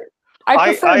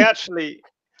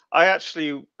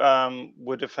actually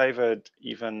would have favored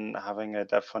even having a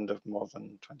dev fund of more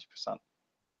than 20%.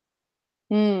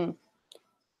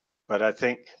 But I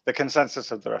think the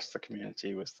consensus of the rest of the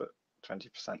community was that 20%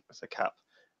 was a cap.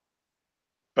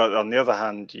 But on the other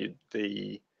hand,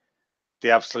 the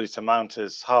absolute amount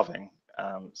is halving.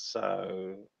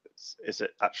 So is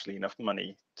it actually enough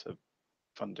money to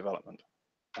fund development?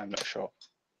 I'm not sure.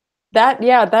 That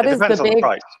is the big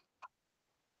price.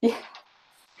 Yeah.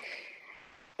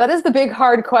 That is the big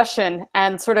hard question,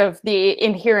 and sort of the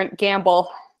inherent gamble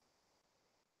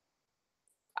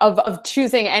of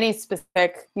choosing any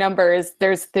specific numbers.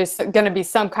 There's going to be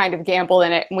some kind of gamble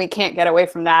in it, and we can't get away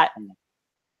from that.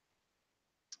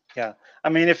 Yeah, I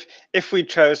mean, if we'd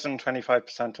chosen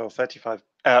 25% or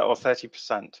or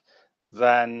 30%,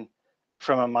 then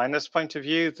from a miner's point of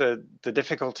view, the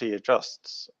difficulty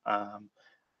adjusts,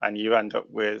 and you end up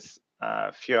with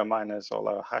fewer miners or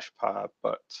lower hash power,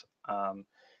 but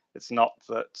it's not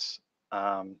that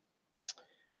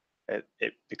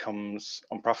it becomes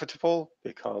unprofitable,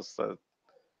 because the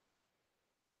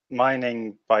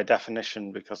mining, by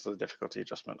definition, because of the difficulty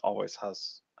adjustment, always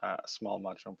has a small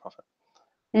marginal profit.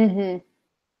 Mm-hmm.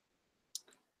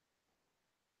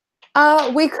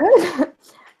 We could,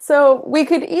 so we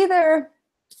could either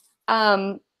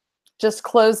just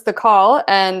close the call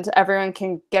and everyone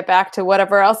can get back to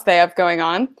whatever else they have going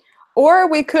on, or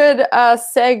we could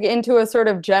seg into a sort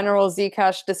of general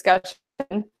Zcash discussion.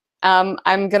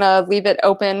 I'm gonna leave it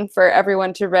open for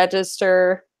everyone to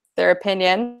register their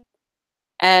opinion,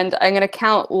 and I'm gonna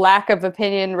count lack of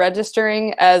opinion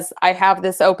registering as I have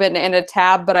this open in a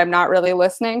tab, but I'm not really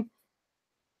listening.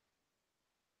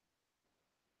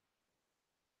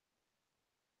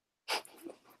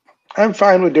 I'm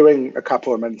fine with doing a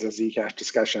couple of minutes of Zcash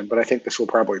discussion, but I think this will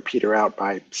probably peter out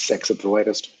by 6 at the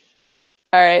latest.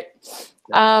 All right.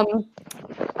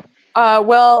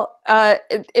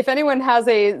 If anyone has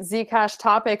a Zcash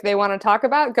topic they want to talk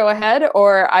about, go ahead,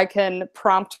 or I can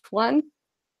prompt one.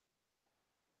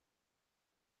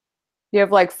 You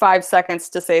have like 5 seconds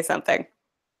to say something.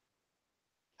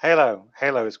 Halo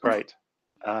is great.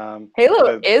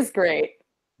 Halo is great.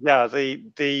 Yeah, the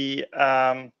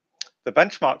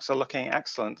benchmarks are looking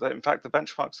excellent. In fact, the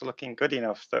benchmarks are looking good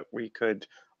enough that we could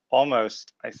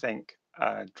almost, I think,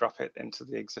 drop it into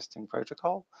the existing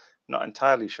protocol. I'm not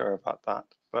entirely sure about that,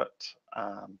 but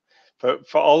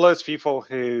for all those people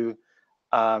who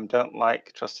don't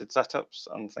like trusted setups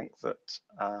and think that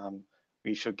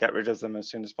we should get rid of them as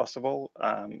soon as possible,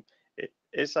 it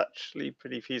is actually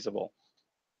pretty feasible.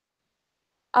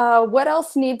 What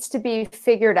else needs to be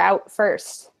figured out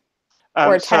first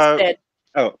or tested?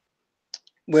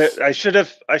 I should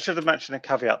have mentioned a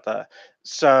caveat there.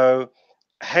 So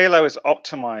Halo is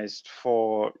optimized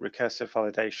for recursive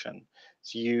validation.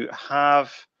 So you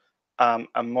have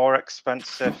a more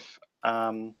expensive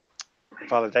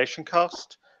validation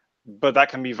cost, but that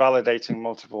can be validating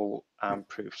multiple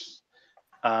proofs.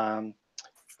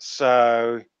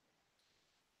 So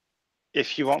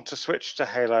if you want to switch to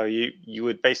Halo, you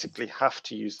would basically have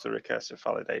to use the recursive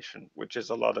validation, which is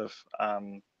a lot of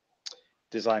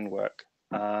design work.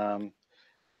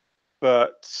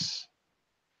 But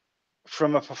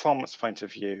from a performance point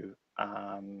of view,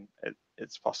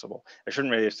 it's possible. I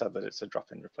shouldn't really have said that it's a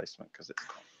drop-in replacement, because it's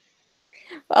not.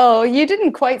 Oh, you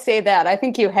didn't quite say that. I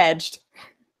think you hedged.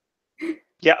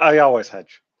 Yeah, I always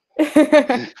hedge.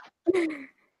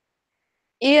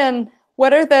 Ian,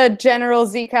 what are the general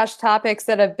Zcash topics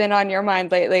that have been on your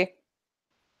mind lately?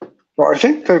 Well, I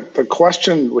think the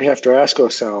question we have to ask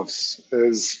ourselves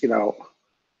is,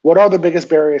 what are the biggest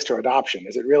barriers to adoption?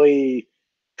 Is it really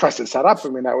trusted setup? I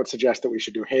mean, that would suggest that we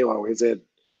should do Halo. Is it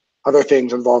other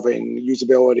things involving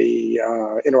usability,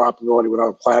 interoperability with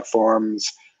other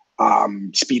platforms,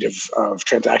 speed of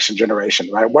transaction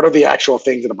generation, right? What are the actual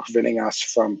things that are preventing us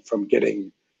from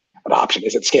getting adoption?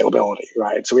 Is it scalability,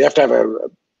 right? So we have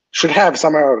to should have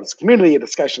somehow as a community a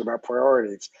discussion about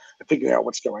priorities and figuring out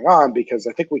what's going on, because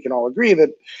I think we can all agree that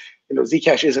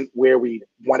Zcash isn't where we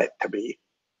want it to be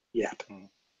yet.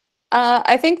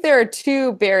 I think there are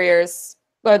 2 barriers,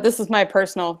 but this is my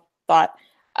personal thought.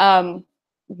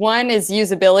 One is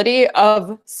usability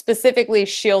of specifically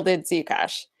shielded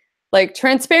Zcash. Like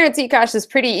transparent Zcash is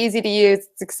pretty easy to use.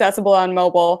 It's accessible on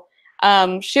mobile.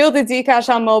 Shielded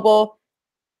Zcash on mobile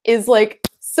is like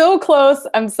so close.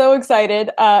 I'm so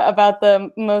excited about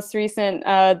the most recent,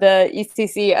 the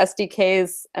ECC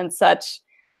SDKs and such.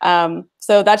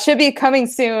 So that should be coming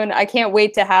soon. I can't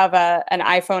wait to have an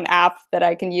iPhone app that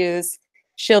I can use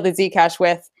shielded Zcash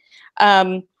with.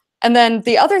 And then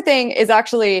the other thing is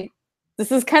actually,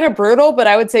 this is kind of brutal, but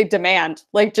I would say demand,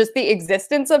 like just the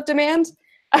existence of demand.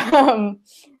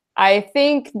 I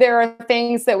think there are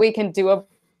things that we can do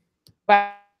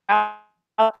about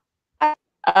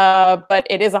but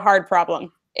it is a hard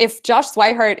problem. If Josh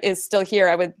Swihart is still here,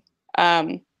 I would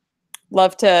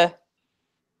love to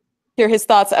hear his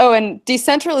thoughts. Oh, and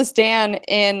Decentralist Dan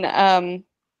in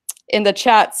the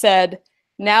chat said,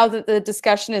 now that the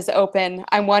discussion is open,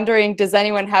 I'm wondering, does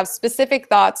anyone have specific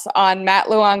thoughts on Matt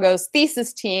Luongo's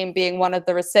thesis team being one of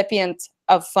the recipients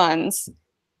of funds?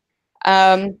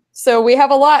 So we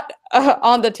have a lot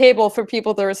on the table for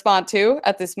people to respond to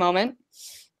at this moment.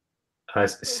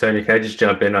 Sonia, can I just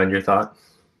jump in on your thought?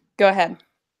 Go ahead.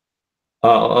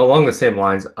 Along the same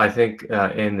lines, I think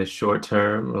in the short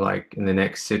term, like in the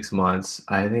next 6 months,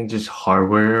 I think just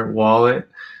hardware wallet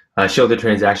shielded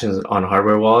transactions on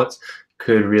hardware wallets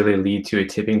could really lead to a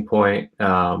tipping point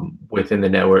within the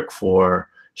network for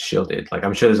shielded. Like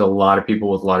I'm sure there's a lot of people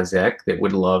with a lot of ZEC that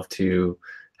would love to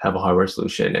have a hardware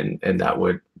solution, and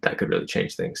that could really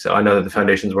change things. So I know that the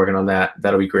foundation's working on that.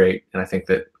 That'll be great, and I think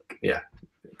that it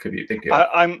could be a big deal.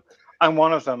 I'm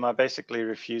one of them. I basically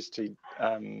refuse to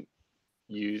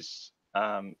use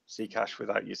Zcash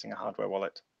without using a hardware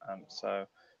wallet.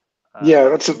 Yeah,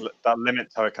 that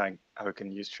limits how I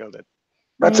can use shielded.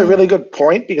 That's a really good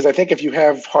point, because I think if you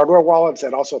have hardware wallets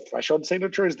and also threshold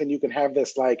signatures, then you can have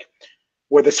this like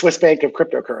we're the Swiss bank of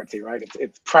cryptocurrency, right?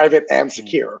 It's private and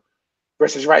secure.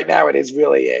 Versus right now, it is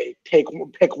really a pick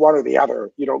one or the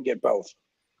other. You don't get both,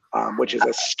 which is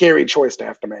a scary choice to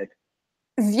have to make.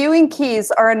 Viewing keys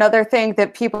are another thing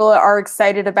that people are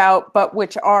excited about, but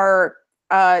which are,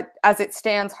 as it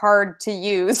stands, hard to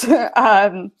use.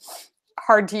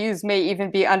 Hard to use may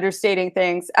even be understating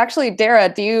things. Actually, Dara,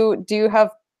 do you have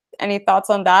any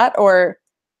thoughts on that, or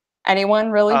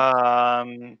anyone really?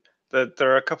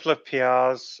 There are a couple of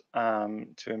PRs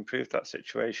to improve that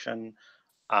situation,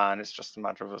 and it's just a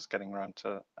matter of us getting around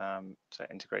to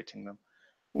integrating them.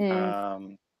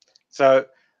 So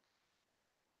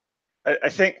I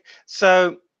think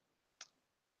so.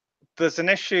 There's an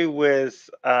issue with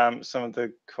some of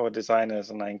the core designers,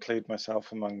 and I include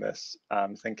myself among this,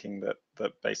 thinking that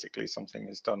basically something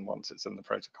is done once it's in the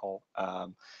protocol,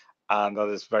 and that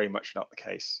is very much not the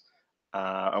case.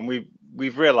 And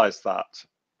we've realized that,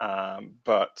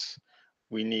 but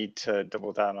we need to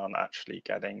double down on actually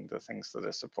getting the things that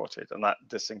are supported, and that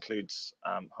this includes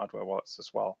hardware wallets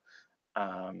as well,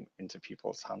 into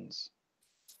people's hands.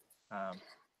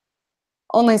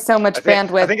 Only so much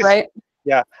bandwidth, right?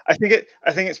 Yeah, I think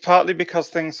it's partly because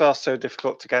things are so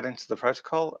difficult to get into the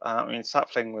protocol. I mean,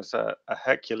 Sapling was a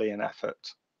Herculean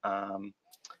effort, and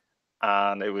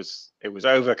it was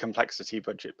over complexity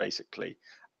budget basically,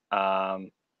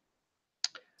 but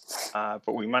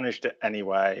we managed it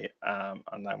anyway,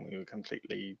 and then we were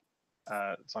completely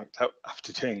zonked out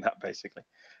after doing that basically.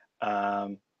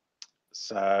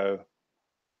 So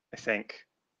I think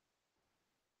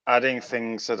adding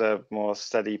things at a more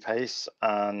steady pace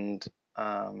and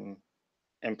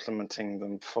implementing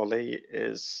them fully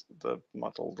is the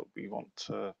model that we want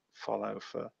to follow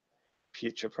for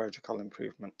future protocol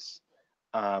improvements.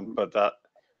 But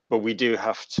we do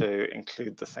have to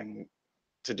include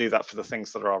to do that for the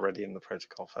things that are already in the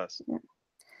protocol first.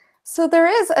 So there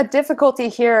is a difficulty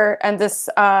here, and this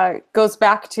goes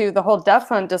back to the whole dev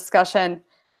fund discussion,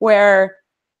 where,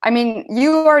 I mean,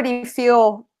 you already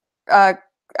feel, I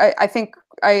think,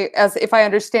 as if I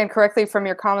understand correctly from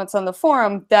your comments on the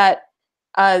forum, that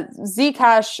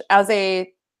Zcash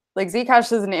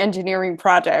Zcash as an engineering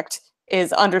project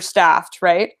is understaffed,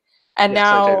 right? And yes,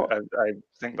 now I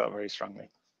think that very strongly.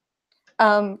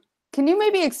 Can you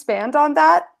maybe expand on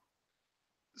that?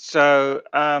 So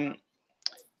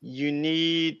you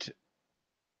need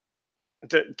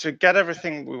to get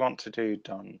everything we want to do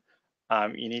done.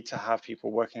 You need to have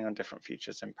people working on different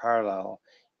features in parallel.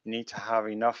 You need to have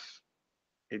enough.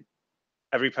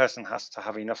 Every person has to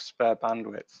have enough spare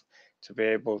bandwidth to be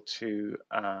able to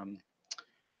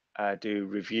do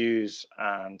reviews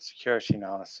and security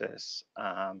analysis,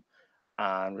 and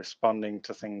responding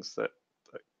to things that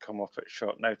come up at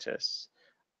short notice,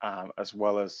 as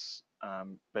well as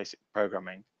basic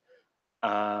programming.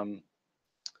 And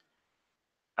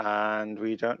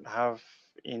we don't have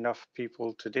enough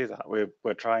people to do that.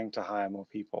 We're trying to hire more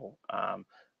people.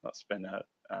 That's been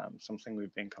something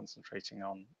we've been concentrating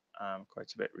on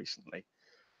quite a bit recently.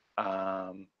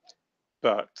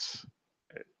 But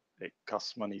it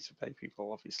costs money to pay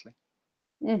people, obviously.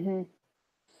 Mm-hmm.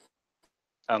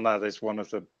 And that is one of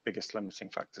the biggest limiting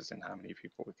factors in how many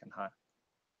people we can hire.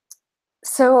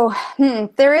 So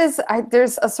there's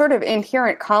a sort of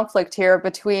inherent conflict here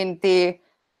between the,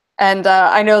 and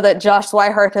I know that Josh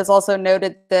Swihart has also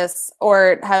noted this,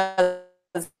 or has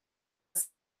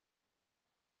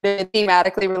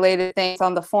thematically related things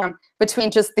on the forum, between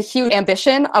just the huge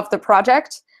ambition of the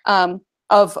project,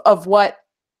 of what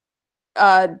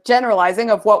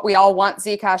generalizing of what we all want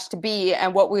Zcash to be,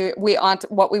 and what we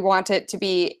want it to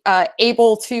be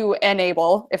able to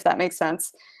enable, if that makes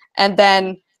sense, and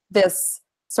then this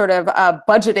sort of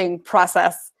budgeting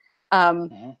process.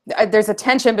 There's a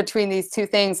tension between these two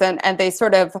things, and they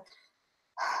sort of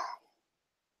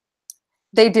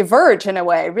they diverge in a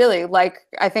way, really. Like,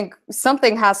 I think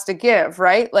something has to give,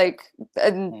 right? Like,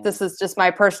 and this is just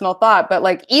my personal thought, but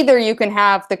like, either you can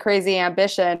have the crazy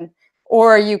ambition,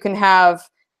 or you can have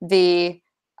the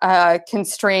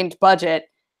constrained budget,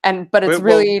 but it's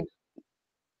really.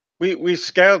 we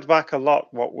scaled back a lot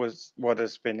what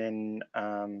has been in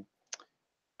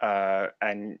NU2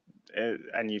 and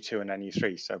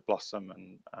NU3, so Blossom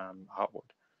and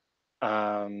Heartwood.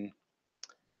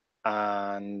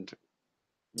 And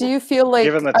do you feel like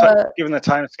given the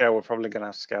time scale, we're probably going to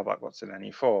have to scale back what's in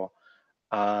NU4.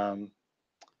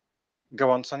 Go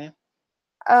on, Sonia.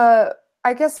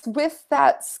 I guess with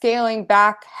that scaling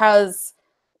back, has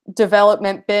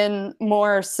development been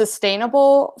more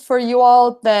sustainable for you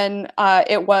all than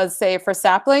it was, say, for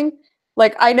Sapling?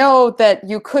 Like, I know that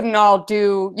you couldn't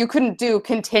do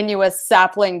continuous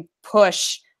Sapling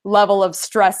push level of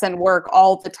stress and work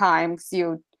all the time, because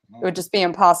it would just be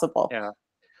impossible. Yeah.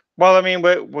 Well, I mean,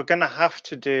 we're going to have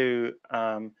to do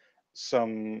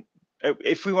some,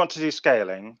 if we want to do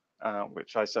scaling,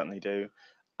 which I certainly do,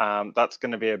 that's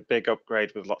going to be a big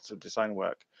upgrade with lots of design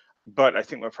work. But I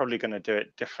think we're probably going to do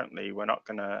it differently. We're not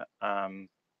going to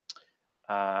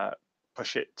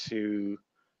push it to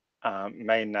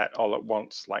mainnet all at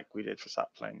once like we did for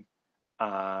Sapling.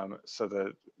 So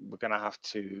that we're going to have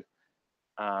to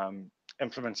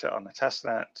implement it on the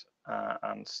testnet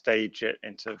and stage it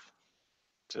into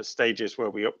stages where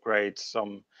we upgrade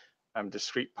some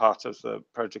discrete part of the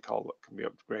protocol that can be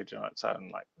upgraded on its own,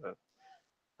 like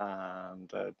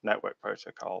the network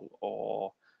protocol,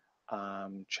 or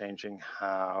changing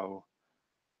how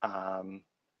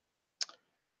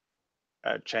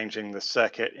changing the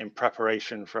circuit in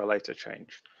preparation for a later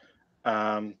change.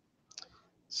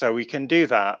 So we can do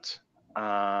that,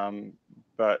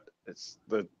 but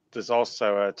there's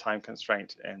also a time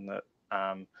constraint in that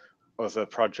other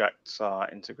projects are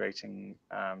integrating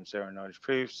zero knowledge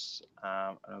proofs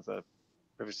and other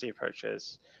privacy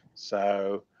approaches.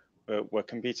 So we're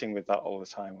competing with that all the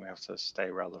time. We have to stay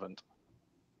relevant.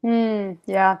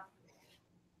 Yeah.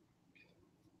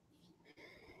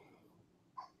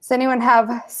 Does anyone have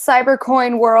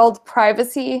Cybercoin world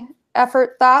privacy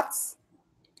effort thoughts?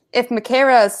 If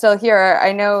Makara is still here,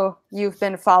 I know you've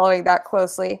been following that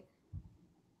closely.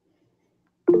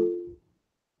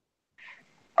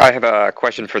 I have a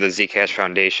question for the Zcash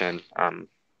Foundation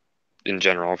in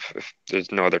general, if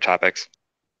there's no other topics.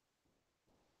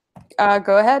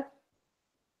 Go ahead.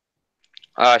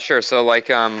 Sure. So like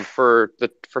for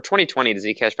 2020,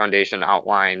 the Zcash Foundation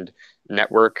outlined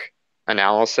network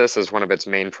analysis as one of its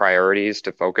main priorities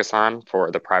to focus on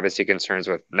for the privacy concerns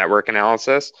with network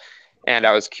analysis. And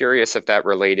I was curious if that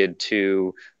related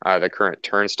to the current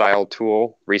turnstile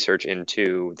tool, research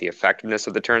into the effectiveness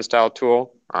of the turnstile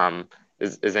tool.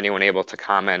 Is anyone able to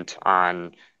comment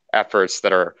on efforts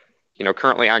that are,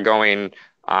 currently ongoing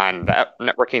on the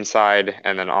networking side,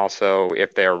 and then also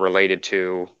if they're related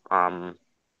to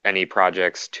any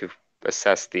projects to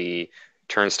assess the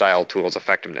turnstile tool's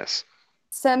effectiveness?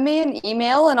 Send me an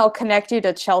email and I'll connect you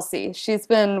to Chelsea. She's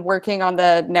been working on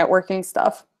the networking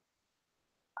stuff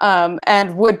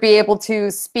and would be able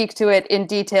to speak to it in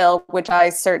detail, which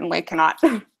I certainly cannot.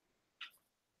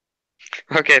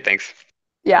 Okay, thanks.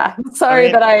 Yeah,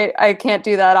 sorry that I can't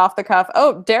do that off the cuff.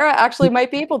 Oh, Dara actually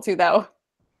might be able to, though.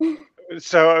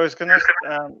 So I was gonna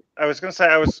say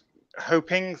I was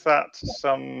hoping that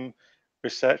some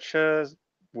researchers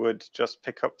would just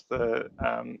pick up the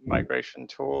migration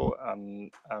tool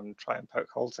and try and poke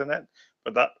holes in it,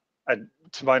 but that,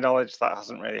 to my knowledge, that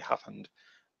hasn't really happened.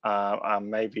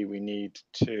 And maybe we need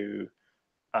to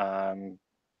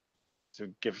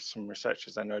give some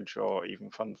researchers a nudge or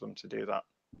even fund them to do that.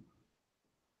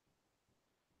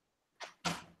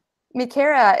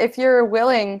 Mikera, if you're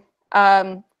willing,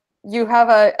 you have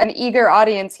an eager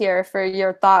audience here for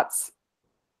your thoughts.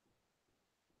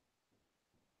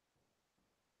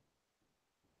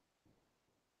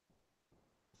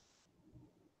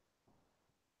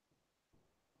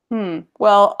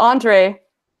 Well, Andre.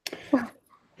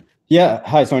 Yeah,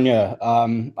 hi, Sonia.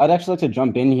 I'd actually like to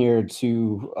jump in here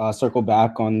to circle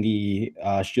back on the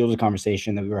shielded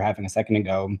conversation that we were having a second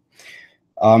ago.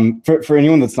 For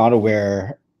anyone that's not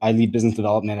aware, I lead business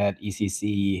development at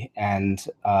ECC, and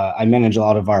I manage a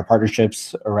lot of our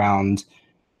partnerships around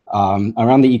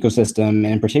the ecosystem, and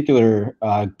in particular,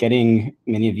 getting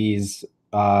many of these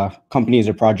companies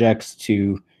or projects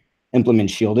to implement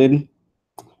shielded.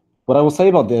 What I will say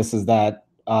about this is that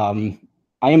I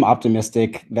am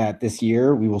optimistic that this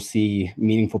year we will see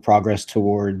meaningful progress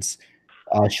towards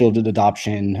shielded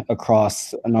adoption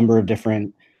across a number of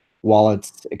different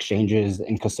wallets, exchanges,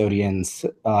 and custodians.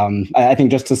 I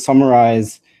think just to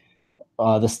summarize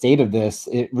the state of this,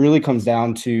 it really comes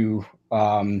down to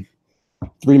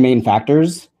three main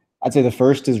factors. I'd say the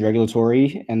first is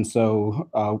regulatory, and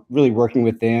so really working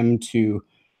with them to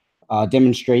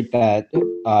demonstrate that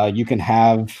you can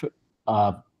have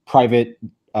private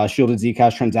shielded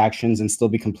Zcash transactions and still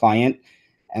be compliant.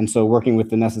 And so working with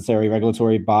the necessary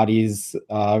regulatory bodies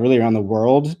really around the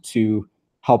world to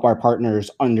help our partners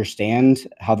understand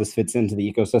how this fits into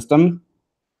the ecosystem.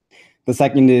 The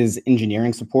second is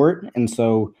engineering support. And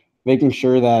so making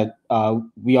sure that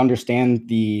we understand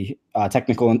the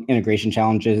technical integration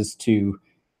challenges to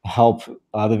help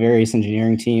the various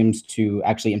engineering teams to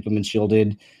actually implement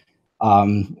shielded.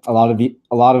 A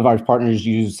lot of our partners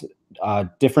use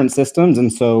different systems,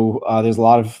 and so there's a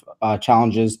lot of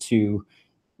challenges to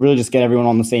really just get everyone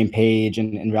on the same page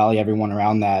and rally everyone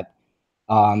around that.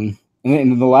 And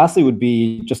then the lastly would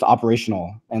be just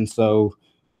operational, and so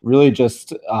really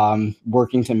just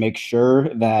working to make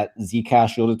sure that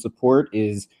Zcash shielded support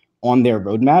is on their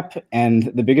roadmap.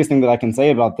 And the biggest thing that I can say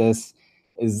about this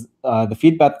is the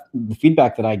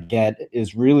feedback that I get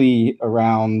is really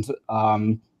around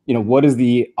what is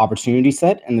the opportunity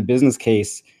set and the business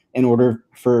case in order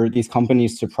for these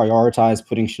companies to prioritize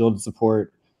putting shielded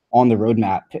support on the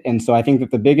roadmap. And so I think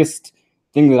that the biggest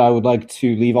thing that I would like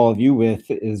to leave all of you with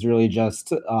is really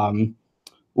just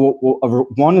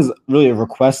one is really a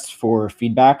request for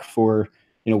feedback for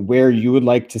where you would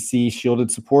like to see shielded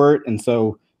support. And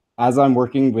so as I'm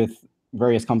working with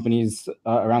various companies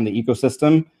around the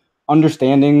ecosystem,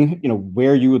 understanding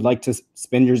where you would like to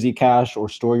spend your Zcash or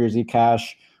store your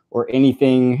Zcash or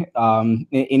anything,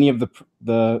 any of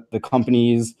the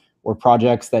companies or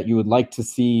projects that you would like to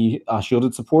see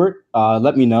shielded support,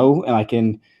 let me know, and I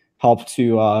can help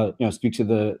to speak to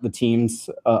the teams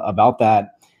about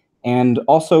that. And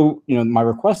also, my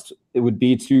request it would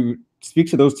be to speak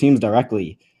to those teams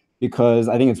directly, because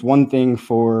I think it's one thing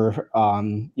for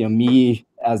me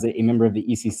as a member of the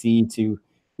ECC to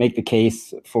make the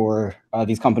case for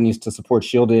these companies to support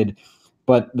shielded,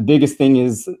 but the biggest thing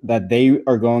is that they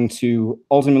are going to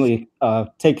ultimately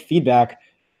take feedback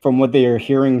from what they are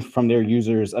hearing from their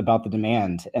users about the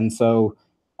demand. And so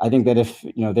I think that if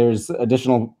there's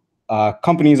additional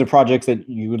companies or projects that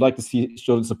you would like to see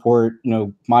shielded support,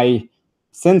 my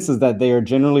sense is that they are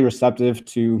generally receptive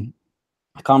to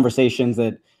conversations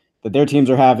that their teams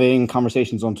are having,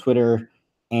 conversations on Twitter,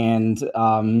 and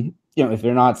if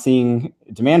they're not seeing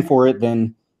demand for it,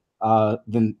 then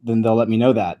they'll let me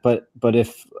know that. But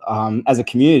if as a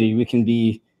community we can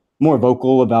be more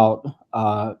vocal about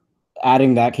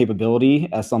adding that capability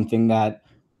as something that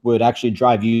would actually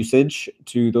drive usage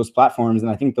to those platforms,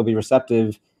 and I think they'll be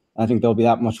receptive. I think they'll be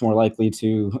that much more likely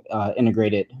to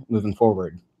integrate it moving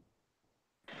forward.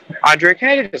 Andre, can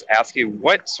I just ask you,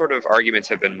 what sort of arguments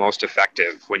have been most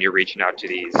effective when you're reaching out to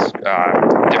these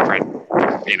different,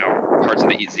 parts of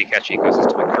the Zcash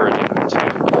ecosystem, encouraging them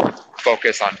to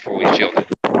focus on fully shielded?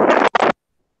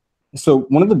 So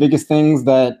one of the biggest things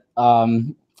that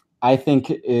I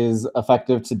think is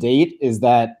effective to date is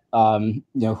that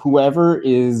whoever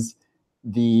is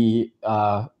the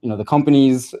the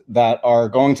companies that are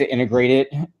going to integrate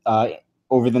it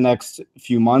over the next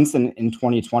few months in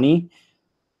 2020,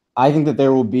 I think that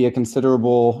there will be a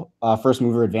considerable first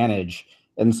mover advantage.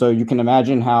 And so you can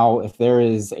imagine how if there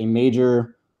is a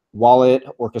major wallet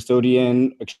or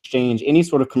custodian exchange, any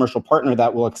sort of commercial partner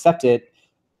that will accept it,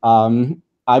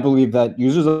 I believe that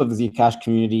users of the Zcash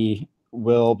community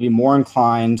will be more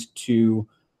inclined to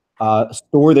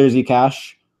store their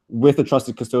Zcash with a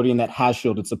trusted custodian that has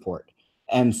shielded support.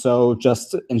 And so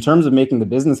just in terms of making the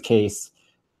business case,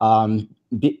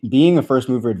 being a first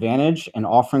mover advantage and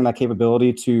offering that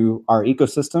capability to our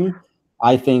ecosystem,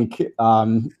 I think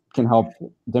can help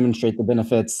demonstrate the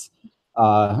benefits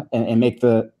and make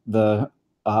the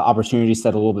opportunity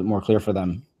set a little bit more clear for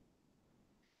them.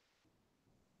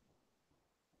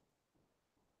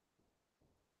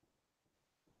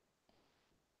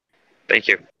 Thank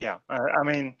you. Yeah, I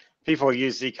mean, people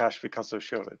use Zcash because of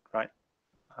shielded, right?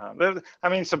 I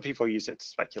mean, some people use it to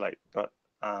speculate, but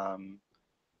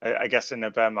I guess in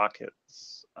a bear market,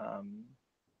 it's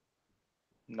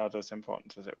not as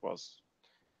important as it was.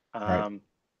 Right.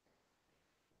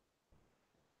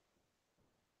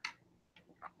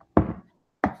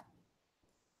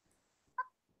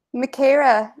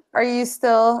 Mikaela, are you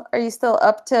still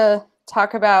up to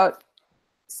talk about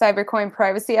cybercoin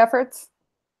privacy efforts?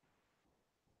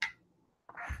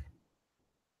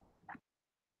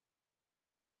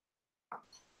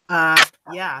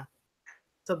 Yeah.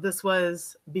 So this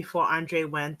was before Andre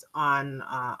went on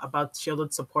about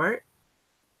shielded support.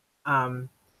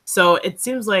 So it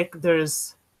seems like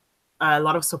there's a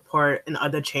lot of support in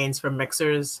other chains for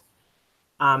mixers.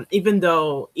 Even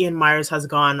though Ian Myers has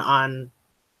gone on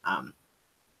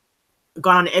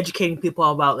educating people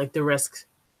about like the risks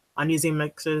on using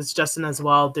mixers, Justin as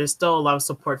well, there's still a lot of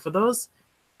support for those.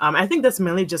 I think that's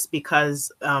mainly just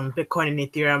because Bitcoin and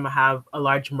Ethereum have a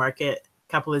large market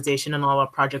capitalization, and all our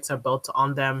projects are built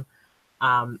on them.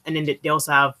 And then they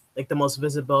also have like the most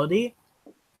visibility.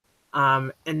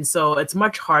 And so it's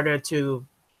much harder to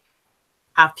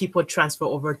have people transfer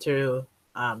over to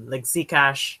like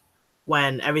Zcash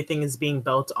when everything is being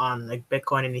built on like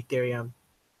Bitcoin and Ethereum.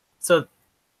 So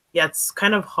yeah, it's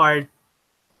kind of hard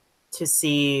to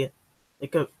see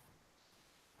like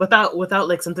without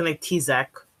like something like TZEC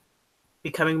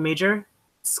becoming major.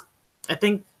 I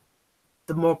think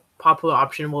the more popular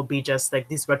option will be just like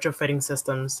these retrofitting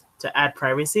systems to add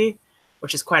privacy,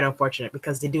 which is quite unfortunate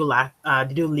because they do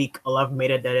leak a lot of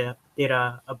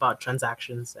data about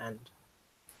transactions, and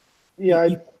Yeah,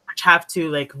 you have to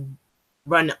like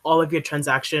run all of your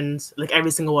transactions, like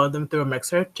every single one of them, through a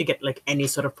mixer to get like any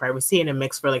sort of privacy, and it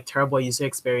makes for like terrible user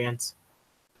experience.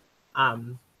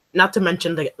 Not to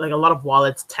mention like a lot of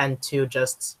wallets tend to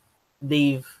just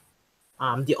leave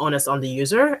the onus on the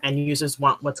user, and users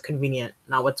want what's convenient,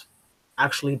 not what's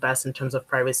actually best in terms of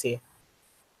privacy.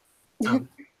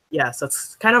 Yeah, so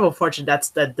it's kind of unfortunate that's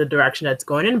the direction that's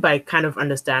going in, but I kind of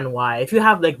understand why. If you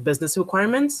have like business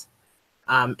requirements,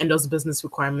 and those business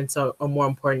requirements are more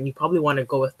important, you probably want to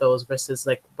go with those versus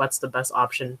like what's the best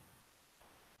option.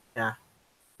 Yeah.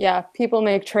 Yeah, people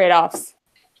make trade-offs.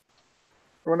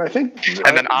 When I think,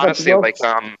 and then honestly, like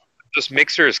just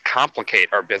mixers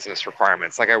complicate our business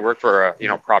requirements. Like I work for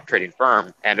a prop trading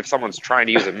firm, and if someone's trying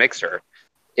to use a mixer,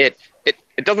 it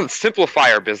doesn't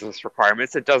simplify our business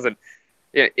requirements.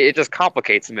 It just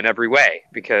complicates them in every way,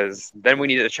 because then we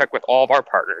need to check with all of our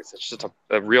partners. It's just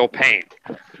a real pain.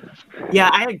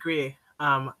 Yeah, I agree.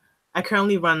 I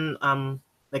currently run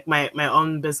like my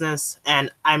own business,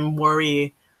 and I'm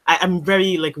very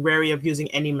like wary of using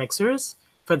any mixers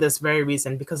for this very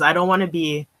reason, because I don't want to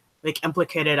be like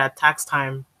implicated at tax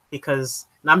time because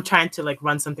I'm trying to like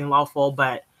run something lawful,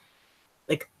 but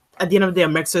like at the end of the day, a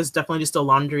mixer is definitely just a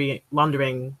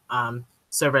laundering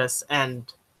service,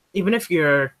 and even if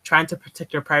you're trying to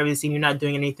protect your privacy and you're not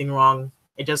doing anything wrong,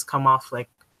 it just come off like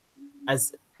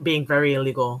as being very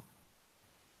illegal.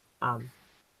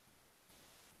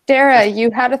 Dara,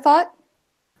 you had a thought?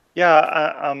 Yeah,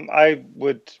 I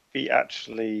would be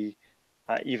actually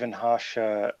even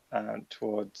harsher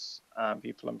towards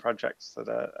people and projects that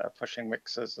are pushing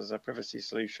mixers as a privacy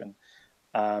solution,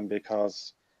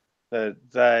 because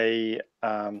they're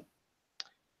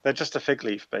just a fig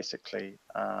leaf, basically.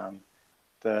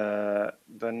 They're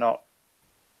not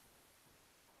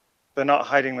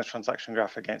hiding the transaction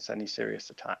graph against any serious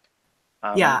attack.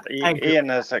 Yeah, Ian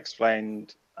has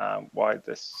explained why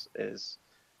this is,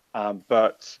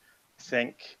 but I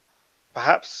think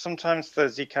perhaps sometimes the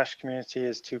Zcash community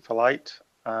is too polite,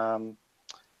 and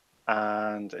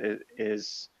it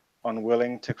is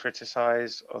unwilling to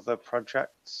criticize other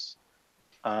projects.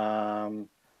 And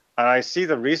I see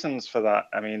the reasons for that.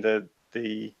 I mean,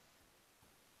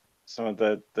 some of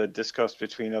the discourse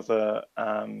between other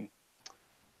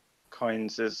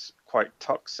coins is quite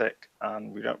toxic,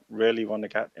 and we don't really want to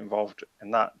get involved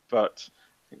in that. But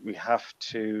I think we have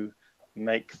to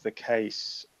make the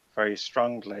case very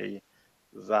strongly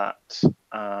that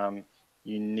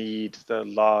you need the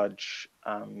large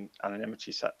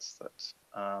anonymity sets that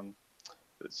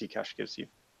Zcash gives you.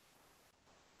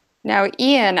 Now,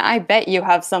 Ian, I bet you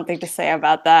have something to say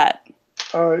about that.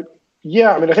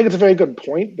 Yeah, I mean, I think it's a very good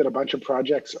point that a bunch of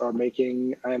projects are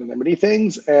making anonymity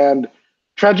things. And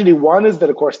tragedy one is that,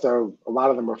 of course, a lot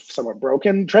of them are somewhat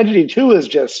broken. Tragedy two is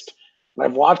just,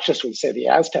 I've watched this with, say, the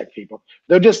Aztec people.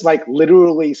 They're just like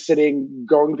literally sitting,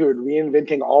 going through and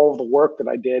reinventing all of the work that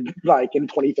I did like in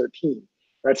 2013.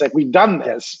 Right? It's like, we've done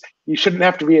this. You shouldn't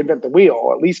have to reinvent the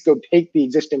wheel. At least go take the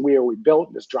existing wheel we built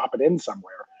and just drop it in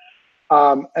somewhere.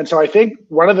 And so I think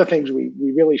one of the things we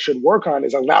really should work on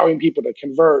is allowing people to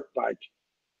convert like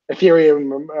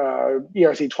Ethereum,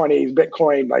 ERC20s,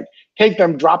 Bitcoin, like take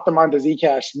them, drop them onto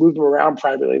Zcash, move them around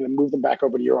privately, and then move them back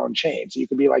over to your own chain. So you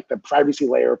can be like the privacy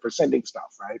layer for sending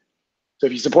stuff, right? So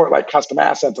if you support like custom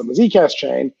assets on the Zcash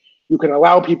chain, you can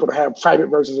allow people to have private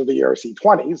versions of the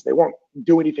ERC20s. They won't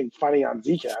do anything funny on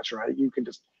Zcash, right? You can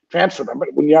just transfer them.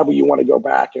 But whenever you want to go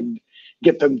back and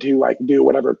get them to like do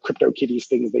whatever CryptoKitties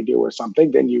things they do or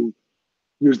something, then you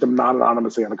use them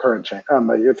non-anonymously on the current chain, on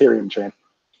the Ethereum chain.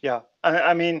 Yeah,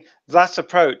 I mean, that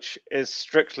approach is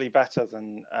strictly better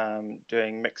than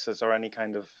doing mixers or any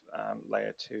kind of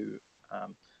layer 2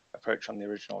 approach on the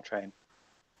original chain.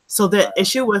 So the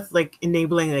issue with like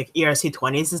enabling like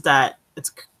ERC20s is that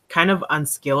it's kind of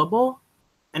unscalable,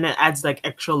 and it adds like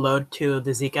extra load to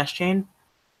the Zcash chain.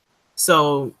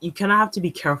 So you kind of have to be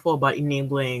careful about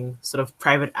enabling sort of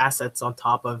private assets on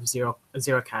top of zero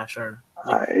cash or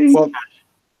I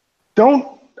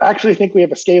don't actually think we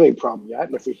have a scaling problem yet.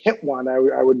 And if we hit one, I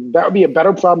would that would be a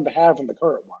better problem to have than the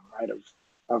current one, right?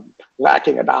 Of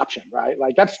lacking adoption, right?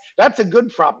 Like that's a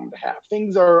good problem to have.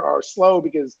 Things are slow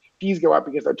because fees go up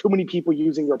because there are too many people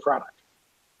using your product.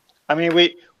 I mean,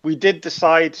 we did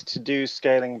decide to do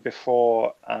scaling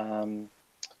before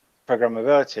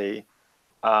programmability,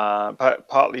 but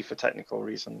partly for technical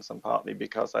reasons and partly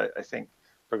because I think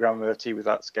programmability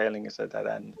without scaling is a dead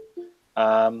end.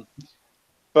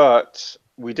 But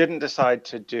we didn't decide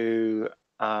to do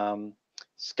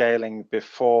scaling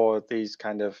before these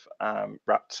kind of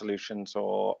wrapped solutions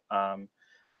or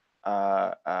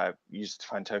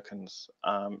user-defined tokens.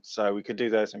 So we could do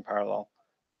those in parallel,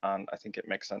 and I think it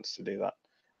makes sense to do that.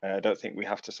 I don't think we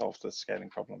have to solve the scaling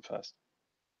problem first.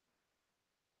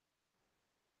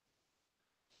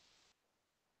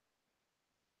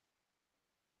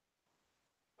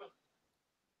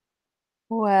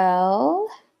 Well,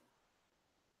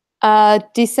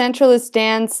 Decentralist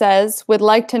Dan says, would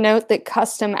like to note that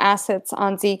custom assets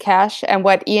on Zcash and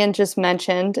what Ian just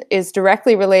mentioned is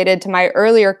directly related to my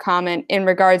earlier comment in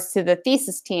regards to the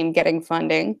thesis team getting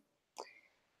funding.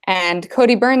 And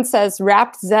Cody Burns says,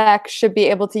 wrapped Zec should be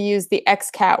able to use the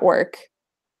XCAT work.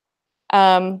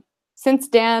 Since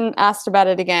Dan asked about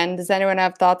it again, does anyone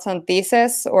have thoughts on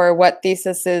thesis or what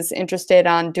thesis is interested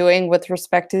on doing with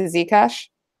respect to Zcash?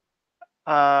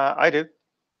 I do.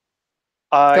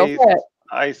 Go for it.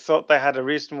 I thought they had a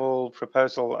reasonable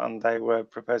proposal, and they were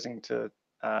proposing to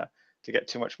get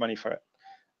too much money for it.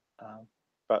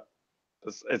 But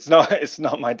it's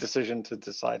not my decision to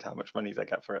decide how much money they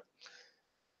get for it.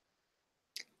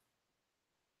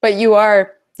 But you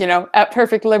are, at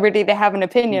perfect liberty to have an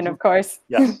opinion, of course.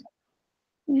 Yes.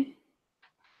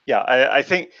 Yeah, I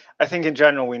think in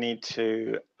general we need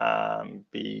to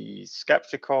be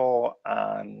skeptical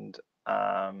and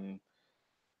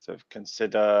sort of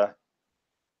consider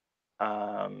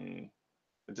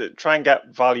try and get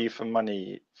value for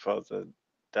money for the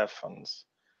dev funds,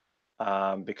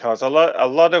 because a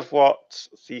lot of what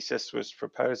Thesis was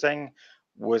proposing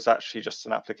was actually just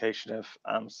an application of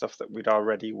stuff that we'd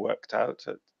already worked out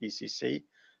at ECC.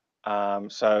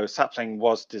 So Sapling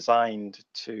was designed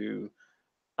to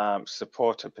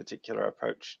support a particular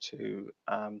approach to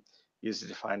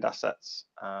user-defined assets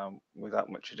without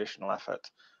much additional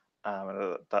effort.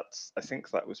 I think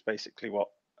that was basically what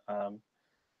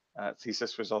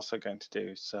Thesis was also going to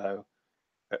do. So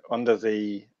under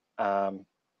the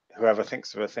whoever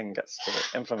thinks of a thing gets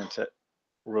to implement it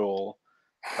rule,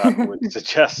 that would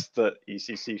suggest that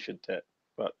ECC should do it.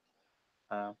 But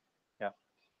yeah.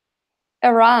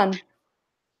 Iran.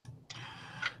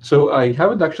 So I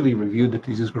haven't actually reviewed the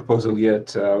thesis proposal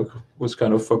yet. Was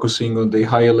kind of focusing on the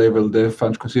higher level dev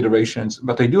fund considerations,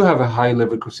 but I do have a high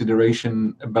level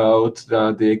consideration about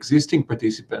the existing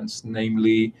participants,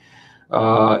 namely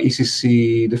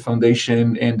ECC, the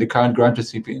foundation, and the current grant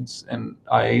recipients. And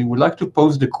I would like to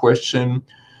pose the question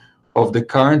of the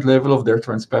current level of their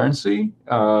transparency,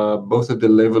 both at the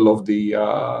level of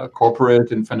the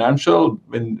corporate and financial,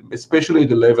 and especially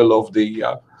the level of the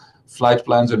flight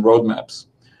plans and roadmaps.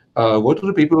 What do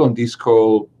the people on this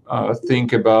call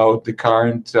think about the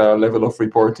current level of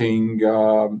reporting,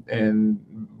 and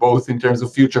both in terms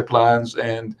of future plans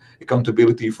and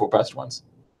accountability for past ones?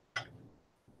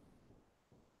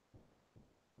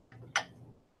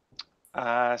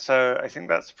 So I think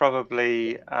that's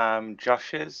probably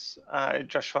Josh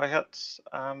Feihert's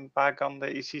bag on the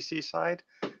ECC side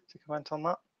to comment on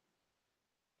that.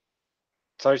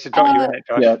 Sorry to drop you in it,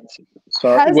 Josh. Yeah.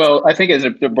 So, well, I think it's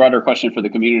a broader question for the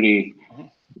community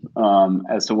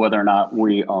as to whether or not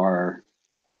we are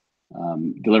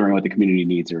delivering what the community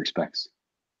needs or expects.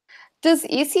 Does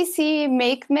ECC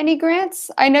make many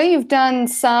grants? I know you've done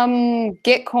some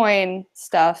Gitcoin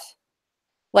stuff,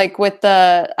 like with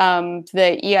the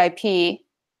EIP.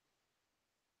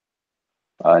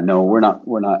 No, we're not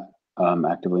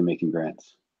actively making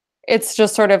grants. It's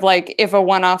just sort of like if a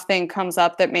one-off thing comes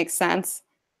up that makes sense.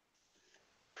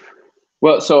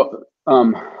 Well, so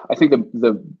I think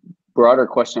the broader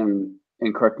question,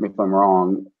 and correct me if I'm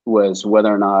wrong, was whether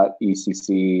or not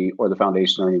ECC or the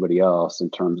foundation or anybody else,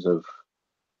 in terms of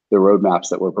the roadmaps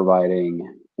that we're providing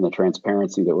and the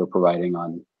transparency that we're providing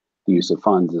on the use of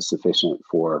funds, is sufficient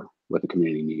for what the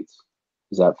community needs.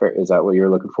 Is that fair? Is that what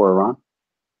you're looking for, Ron?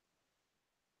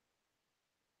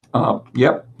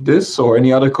 Yep, this or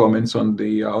any other comments on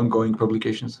the ongoing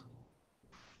publications?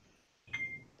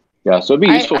 Yeah, so it'd be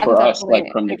useful for us,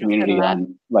 like from the community,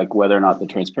 on like whether or not the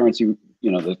transparency,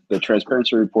 the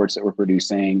transparency reports that we're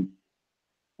producing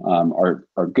are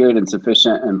good and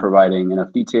sufficient and providing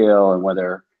enough detail, and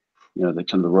whether some of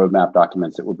the roadmap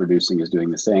documents that we're producing is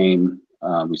doing the same.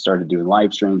 We started doing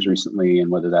live streams recently, and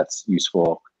whether that's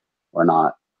useful or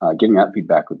not, getting that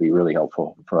feedback would be really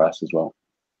helpful for us as well.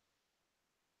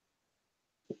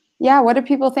 Yeah, what do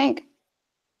people think?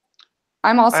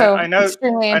 I'm also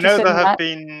extremely interested in that.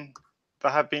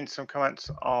 There have been some comments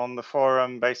on the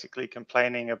forum basically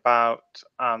complaining about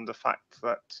the fact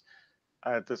that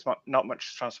there's not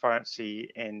much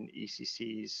transparency in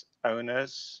ECC's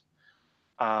owners.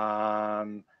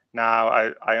 Now,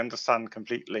 I understand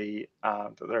completely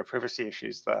that there are privacy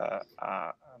issues there.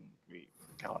 We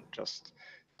can't just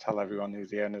tell everyone who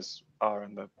the owners are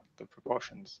and the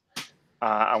proportions.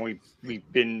 And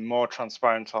we've been more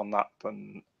transparent on that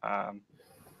than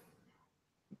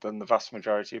the vast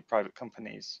majority of private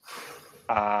companies.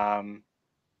 But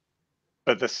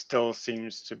there still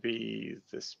seems to be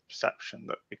this perception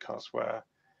that because we're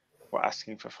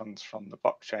asking for funds from the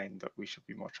blockchain, that we should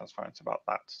be more transparent about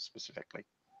that specifically.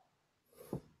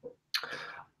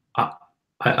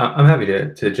 I'm happy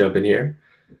to jump in here.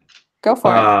 Go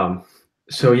for it.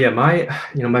 So yeah, my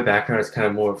background is kind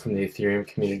of more from the Ethereum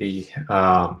community.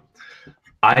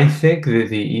 I think that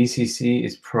the ECC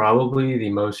is probably the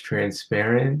most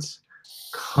transparent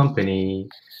company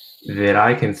that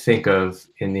I can think of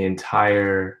in the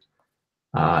entire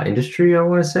industry, I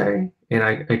want to say, and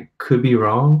I could be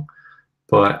wrong,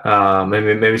 but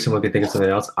maybe someone could think of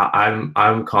something else.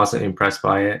 I'm constantly impressed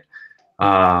by it.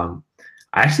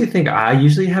 I actually think I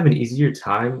usually have an easier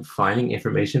time finding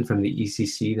information from the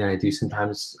ECC than I do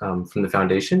sometimes from the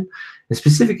foundation, and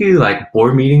specifically like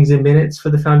board meetings and minutes for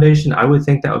the foundation. I would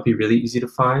think that would be really easy to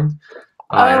find,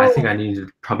 and I think I need to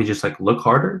probably just like look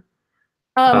harder.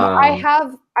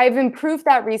 I've improved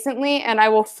that recently, and I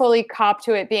will fully cop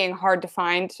to it being hard to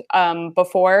find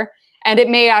before, and it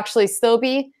may actually still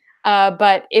be.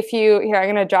 But if I'm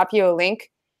going to drop you a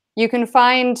link. You can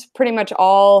find pretty much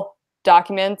all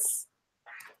documents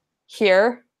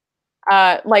here.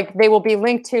 Like they will be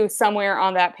linked to somewhere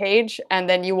on that page, and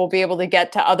then you will be able to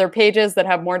get to other pages that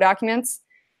have more documents.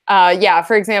 Yeah,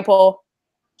 for example,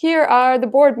 here are the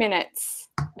board minutes,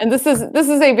 and this is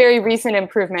a very recent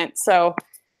improvement. So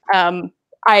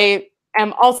I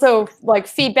am also like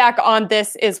feedback on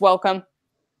this is welcome.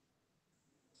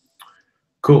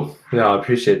 Cool. No, I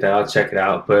appreciate that. I'll check it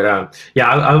out. But yeah,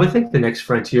 I would think the next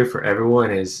frontier for everyone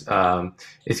is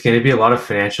it's going to be a lot of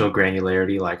financial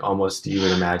granularity, like almost you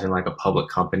would imagine like a public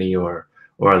company or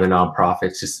other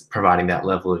nonprofits, just providing that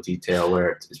level of detail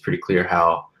where it's pretty clear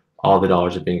how all the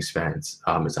dollars are being spent.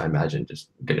 As I imagine, just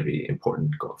going to be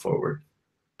important going forward.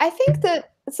 I think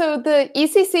that the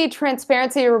ECC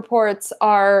transparency reports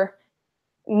are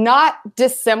not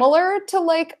dissimilar to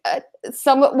like at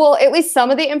least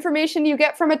some of the information you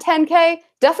get from a 10K.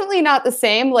 Definitely not the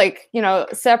same, like,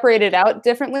 separated out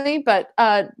differently. But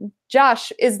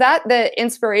Josh, is that the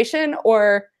inspiration,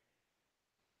 or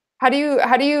how do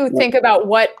you think about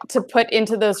what to put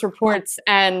into those reports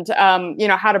and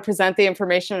how to present the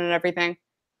information and everything?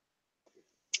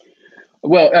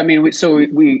 Well, I mean, we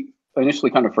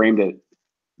initially kind of framed it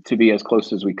to be as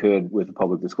close as we could with the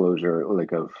public disclosure,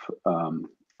 like of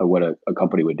what a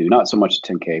company would do. Not so much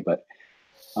 10K, but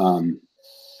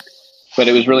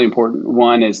it was really important.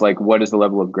 One is like, what is the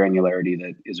level of granularity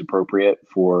that is appropriate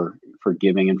for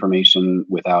giving information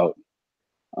without,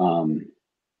 to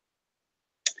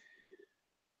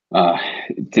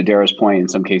Dara's point, in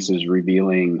some cases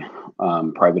revealing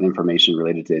private information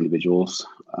related to individuals.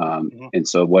 And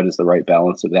so what is the right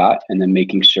balance of that? And then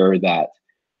making sure that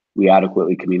we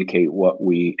adequately communicate what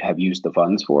we have used the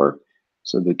funds for,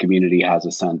 so the community has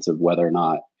a sense of whether or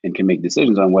not, and can make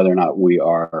decisions on whether or not we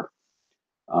are,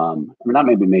 not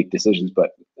maybe make decisions,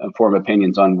 but form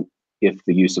opinions on if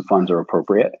the use of funds are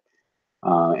appropriate,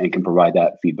 and can provide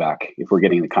that feedback if we're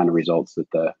getting the kind of results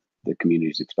that the community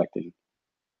is expecting.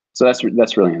 So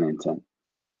that's really an intent.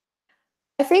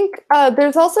 I think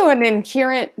there's also an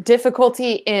inherent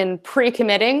difficulty in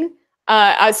pre-committing.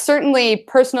 Certainly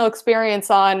personal experience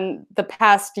on the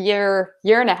past year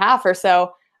and a half or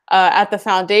so at the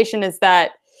foundation is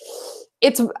that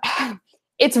it's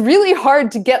really hard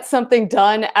to get something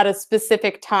done at a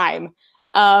specific time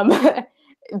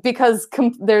because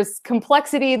there's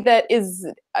complexity that is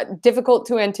difficult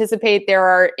to anticipate. There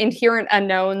are inherent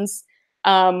unknowns.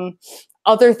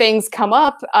 Other things come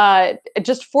up.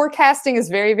 Just forecasting is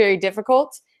very, very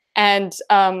difficult, and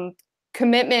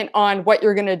commitment on what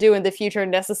you're going to do in the future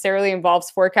necessarily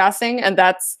involves forecasting, and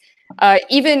that's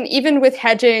even with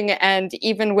hedging and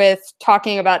even with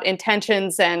talking about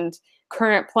intentions and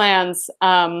current plans.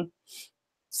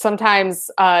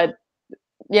 Sometimes,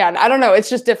 yeah, I don't know. It's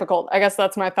just difficult. I guess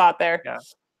that's my thought there. Yeah.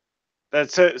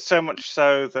 There's so much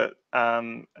so that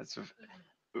sort of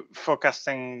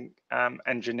forecasting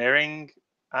engineering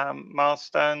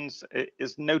milestones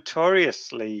is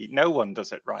notoriously, no one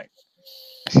does it right.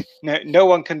 No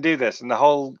one can do this in the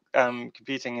whole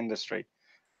computing industry.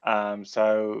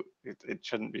 So it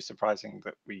shouldn't be surprising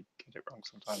that we get it wrong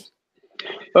sometimes.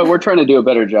 But we're trying to do a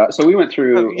better job. So we went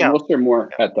through, yeah. and we'll share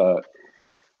more at the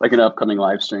an upcoming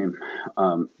live stream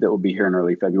that will be here in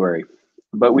early February.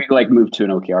 But we moved to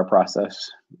an OKR process,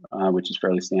 which is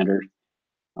fairly standard,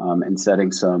 and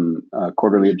setting some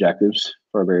quarterly objectives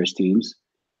for our various teams,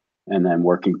 and then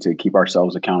working to keep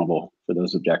ourselves accountable for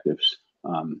those objectives.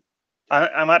 I'm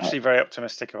actually very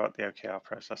optimistic about the OKR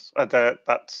process.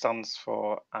 That stands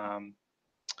for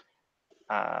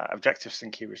objectives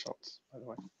and key results, by the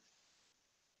way.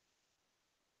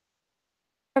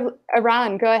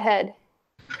 Iran, go ahead.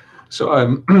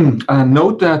 So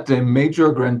note that the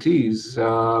major grantees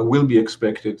will be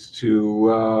expected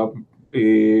to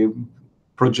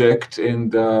project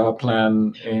and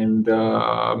plan and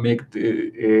make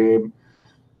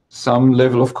some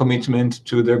level of commitment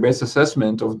to their best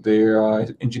assessment of their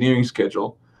engineering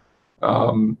schedule.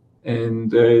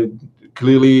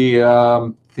 Clearly,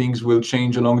 things will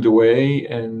change along the way,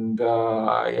 and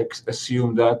I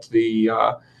assume that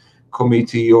the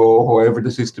committee or however the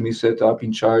system is set up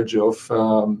in charge of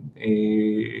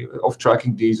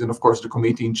tracking these, and of course the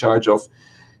committee in charge of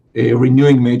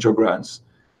renewing major grants,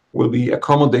 will be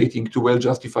accommodating to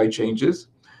well-justified changes.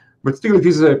 But still, it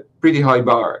is a pretty high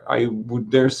bar. I would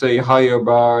dare say higher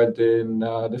bar than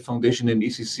the Foundation and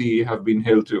ECC have been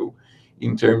held to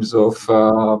in terms of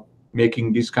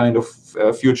making this kind of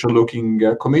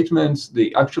future-looking commitments.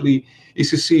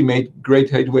 ECC made great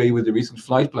headway with the recent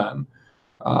flight plan.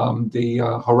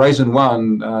 The Horizon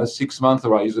 1, 6-month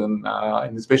horizon,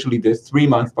 and especially the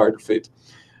 3-month part of it,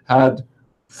 had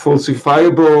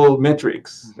falsifiable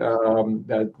metrics.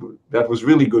 That was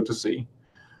really good to see.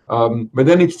 But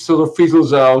then it sort of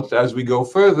fizzles out as we go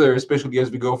further, especially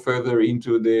as we go further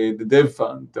into the dev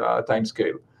fund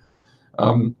timescale.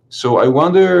 So I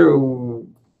wonder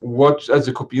what, as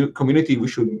a community, we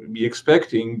should be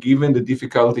expecting, given the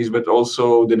difficulties, but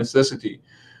also the necessity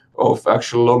of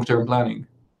actual long-term planning.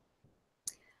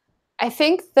 I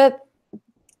think that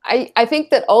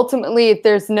ultimately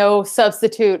there's no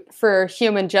substitute for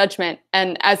human judgment.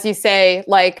 And as you say,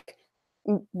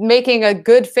 making a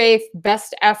good faith,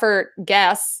 best effort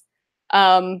guess,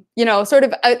 sort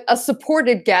of a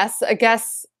supported guess, a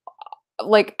guess,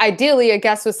 ideally a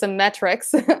guess with some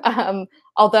metrics,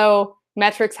 although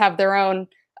metrics have their own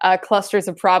clusters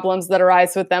of problems that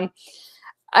arise with them.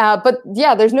 But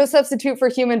yeah, there's no substitute for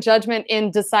human judgment in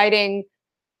deciding,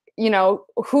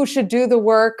 who should do the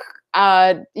work,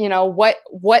 what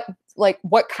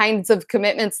kinds of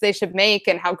commitments they should make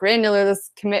and how granular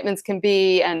those commitments can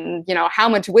be, and how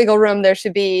much wiggle room there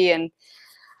should be. And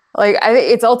I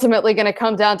think it's ultimately going to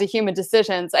come down to human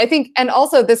decisions, I think. And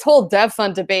also this whole dev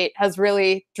fund debate has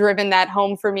really driven that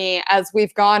home for me, as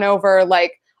we've gone over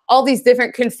all these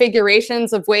different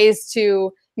configurations of ways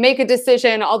to make a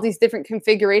decision, all these different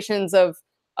configurations of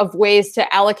ways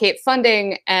to allocate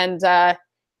funding, and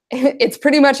it's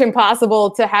pretty much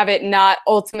impossible to have it not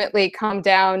ultimately come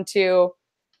down to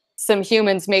some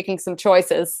humans making some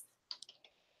choices.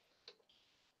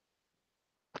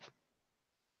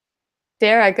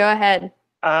 Dara, go ahead.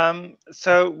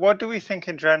 So what do we think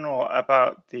in general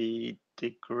about the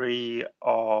degree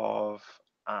of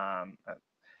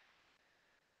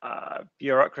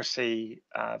bureaucracy?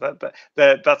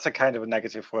 That's a kind of a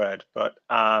negative word, but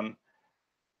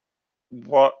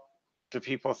what do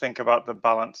people think about the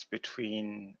balance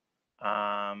between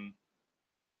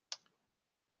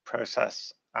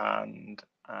process and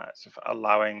sort of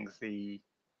allowing the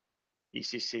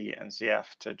ECC and ZF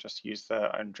to just use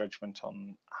their own judgment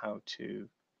on how to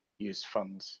use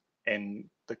funds in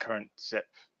the current ZIP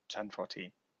 1014?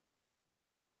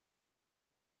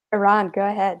 Iran, go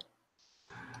ahead.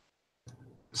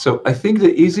 So I think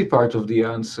the easy part of the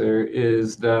answer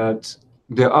is that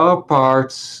there are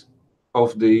parts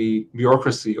of the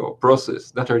bureaucracy or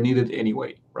process that are needed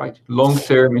anyway, right?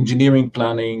 Long-term engineering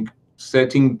planning,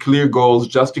 setting clear goals,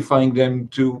 justifying them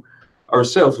to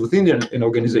ourselves within an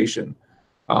organization,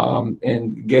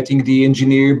 and getting the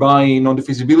engineer buy-in on the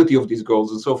feasibility of these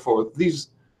goals and so forth. These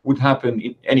would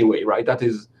happen anyway, right? That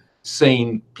is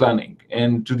sane planning.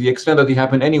 And to the extent that they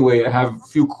happen anyway, I have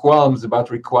few qualms about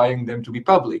requiring them to be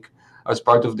public as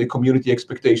part of the community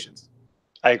expectations.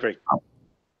 I agree.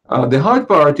 The hard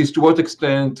part is to what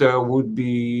extent would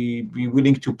be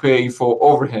willing to pay for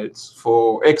overheads,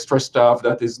 for extra stuff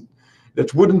that is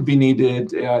that wouldn't be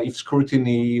needed if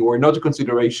scrutiny were not a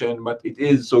consideration, but it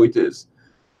is, so it is.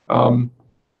 And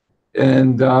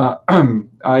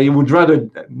I would rather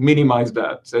minimize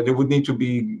that. There would need to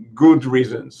be good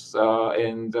reasons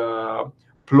and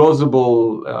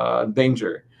plausible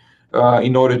danger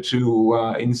in order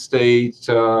to instate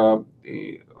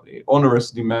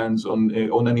onerous demands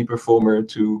on any performer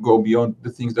to go beyond the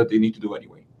things that they need to do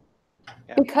anyway.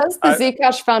 Because the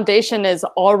Zcash Foundation is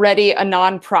already a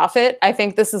nonprofit, I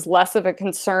think this is less of a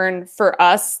concern for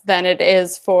us than it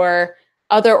is for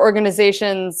other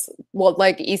organizations, well,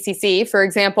 like ECC, for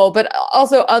example, but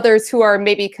also others who are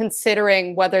maybe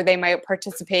considering whether they might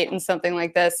participate in something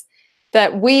like this,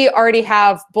 that we already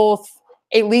have both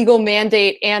a legal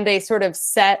mandate and a sort of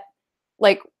set,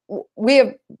 like, we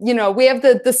have, you know, we have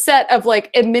the set of like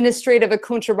administrative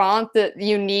accoutrement that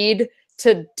you need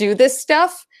to do this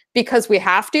stuff because we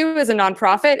have to as a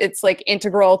nonprofit. It's like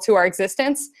integral to our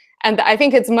existence. And I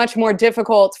think it's much more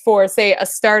difficult for, say, a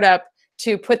startup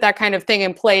to put that kind of thing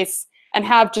in place and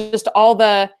have just all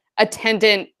the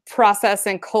attendant process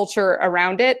and culture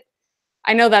around it.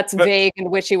 I know that's vague and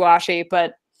wishy-washy,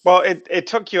 but well, it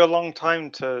took you a long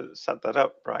time to set that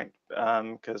up, right?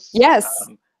 Because yes,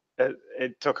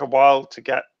 it took a while to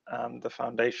get the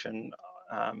foundation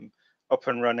up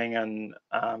and running and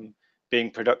being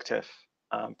productive,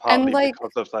 partly like,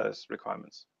 because of those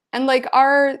requirements. And like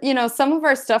our, you know, some of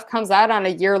our stuff comes out on a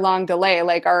year-long delay.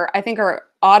 Like I think our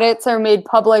audits are made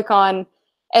public on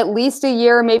at least a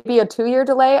year, maybe a 2-year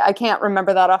delay. I can't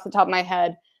remember that off the top of my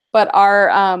head. But our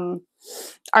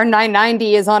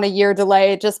 990 is on a year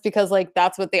delay just because like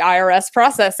that's what the IRS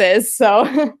process is.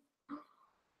 So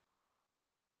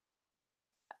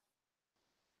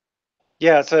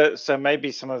yeah, so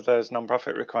maybe some of those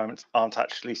nonprofit requirements aren't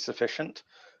actually sufficient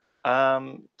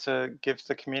to give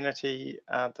the community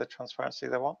the transparency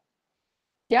they want.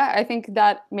 yeah, I think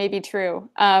that may be true.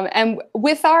 And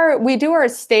with we do our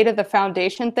State of the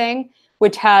Foundation thing,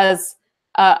 which has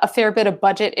a fair bit of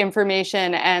budget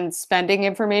information and spending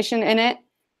information in it.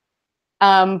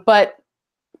 But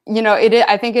you know,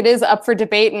 I think it is up for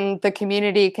debate, and the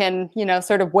community can, you know,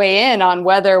 sort of weigh in on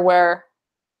whether we're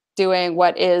doing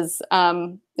what is,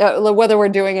 whether we're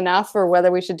doing enough or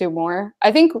whether we should do more.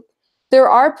 I think there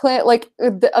are like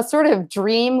a sort of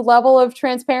dream level of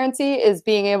transparency is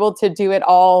being able to do it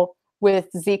all with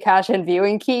Zcash and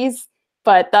viewing keys,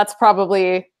 but that's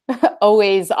probably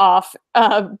always off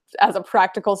as a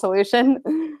practical solution.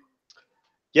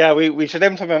 Yeah, we should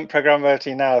implement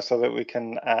programmability now so that we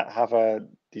can have a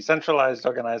decentralized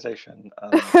organization.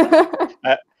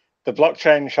 The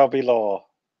blockchain shall be law.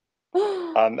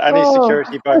 Any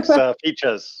security bugs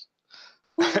features.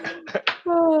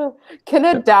 Can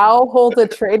a DAO hold a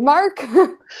trademark?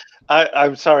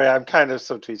 I'm sorry, I'm kind of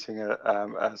subtweeting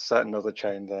a certain other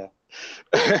chain there.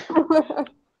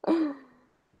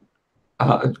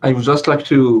 I would just like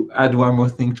to add one more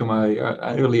thing to my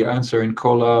earlier answer and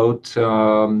call out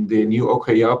the new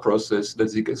OKR process that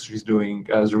Zcash is doing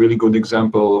as a really good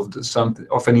example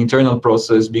of an internal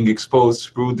process being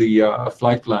exposed through the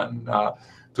flight plan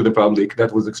to the public.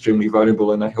 That was extremely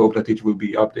valuable, and I hope that it will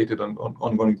be updated on an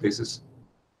ongoing basis.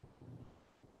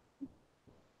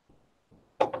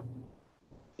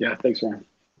 Yeah, thanks, Ryan.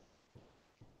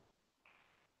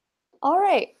 All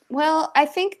right. Well, I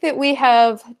think that we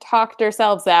have talked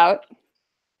ourselves out.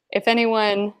 If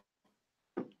anyone,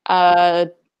 all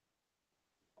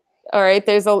right,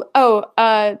 there's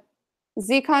ZCon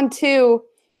 2,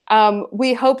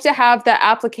 we hope to have the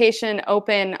application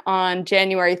open on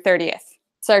January 30th.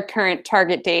 It's our current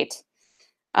target date.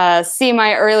 See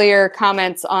my earlier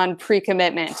comments on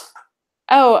pre-commitment.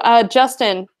 Oh,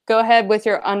 Justin, go ahead with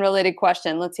your unrelated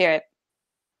question. Let's hear it.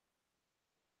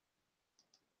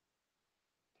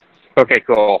 Okay,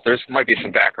 cool. There's might be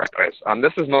some background noise.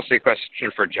 This is mostly a question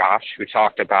for Josh, who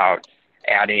talked about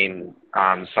adding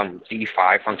some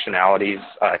DeFi functionalities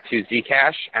to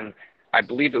Zcash, and I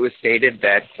believe it was stated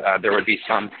that there would be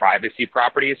some privacy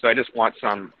properties. So I just want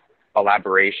some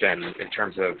elaboration in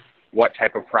terms of what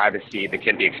type of privacy that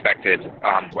can be expected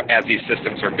as these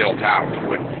systems are built out.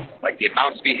 Would like the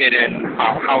amounts be hidden?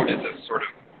 How does this sort of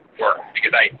work?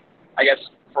 Because I guess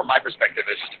from my perspective,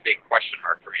 it's just a big question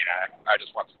mark for me. I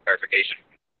just want some clarification.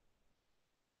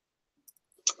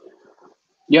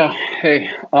 Yeah. Hey.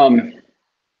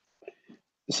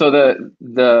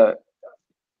 So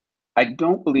I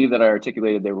don't believe that I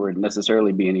articulated there would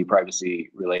necessarily be any privacy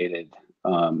related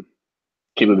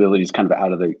capabilities kind of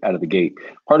out of the gate.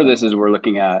 Part of this is we're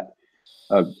looking at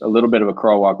a little bit of a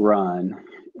crawl, walk, run,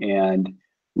 and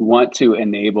we want to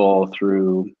enable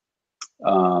through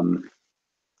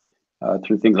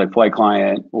things like Flight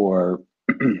Client or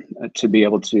to be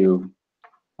able to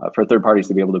for third parties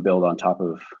to be able to build on top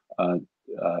of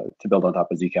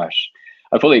Zcash.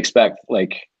 I fully expect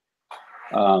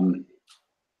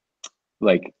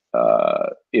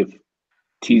if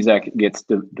TZEC gets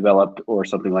developed or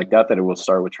something like that, that it will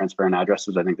start with transparent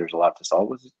addresses. I think there's a lot to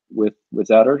solve with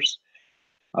adders,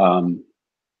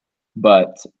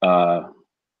 but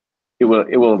it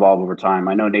will evolve over time.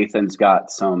 I know Nathan's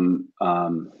got some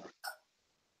kind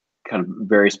of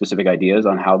very specific ideas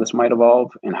on how this might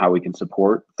evolve and how we can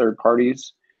support third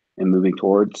parties in moving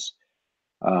towards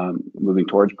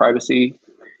privacy.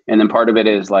 And then part of it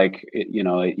is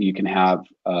you can have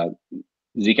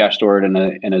Zcash stored in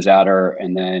a Zadder,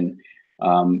 and then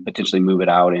potentially move it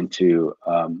out into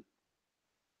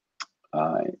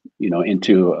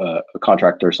into a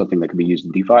contract or something that can be used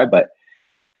in DeFi. But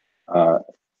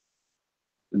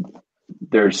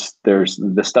there's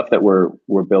the stuff that we're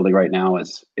building right now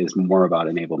is more about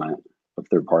enablement of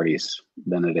third parties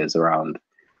than it is around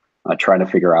trying to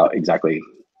figure out exactly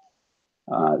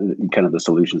kind of the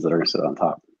solutions that are going to sit on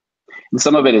top. And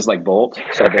some of it is like Bolt.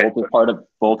 So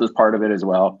Bolt is part of it as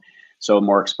well. So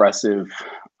more expressive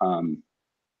kind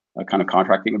of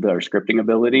contracting ability or scripting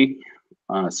ability,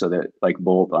 so that like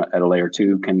Bolt at a layer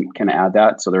 2 can add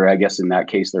that. So there, I guess in that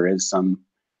case, there is some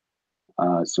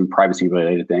privacy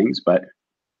related things, but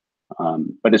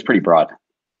it's pretty broad.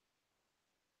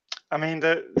 I mean,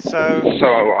 I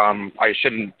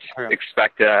shouldn't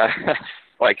expect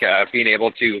being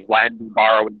able to lend and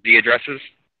borrow the addresses,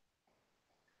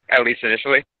 at least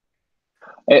initially.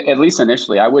 At least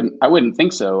initially, I wouldn't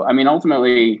think so. I mean,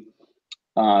 ultimately,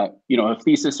 if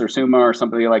Thesis or Summa or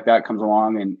somebody like that comes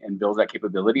along and builds that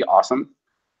capability, awesome.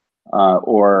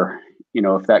 Or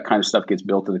if that kind of stuff gets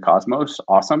built to the Cosmos,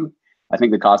 awesome. I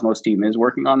think the Cosmos team is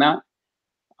working on that,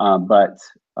 but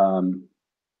I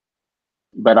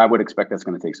would expect that's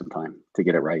going to take some time to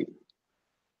get it right.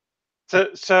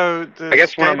 So I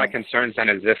guess one of my concerns then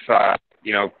is if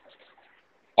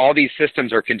all these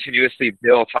systems are continuously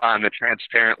built on the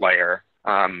transparent layer.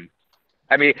 I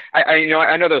mean,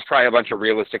 I know there's probably a bunch of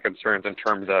realistic concerns in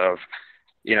terms of,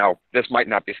 this might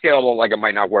not be scalable, like it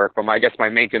might not work. But I guess my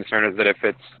main concern is that if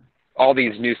all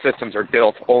these new systems are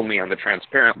built only on the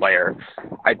transparent layer,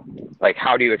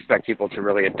 how do you expect people to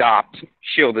really adopt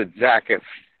shielded ZEC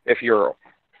if you're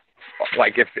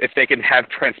if they can have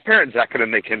transparent ZEC,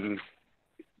 then they can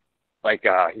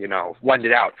lend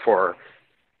it out for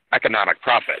economic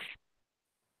profit.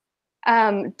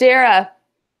 Dara.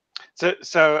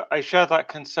 So I share that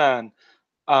concern.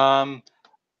 One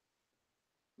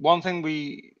thing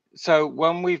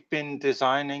when we've been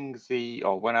designing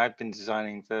when I've been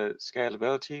designing the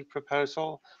scalability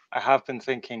proposal, I have been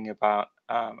thinking about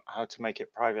how to make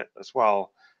it private as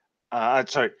well. How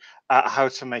to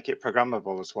make it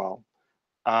programmable as well.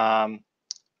 And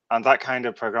that kind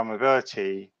of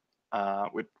programmability,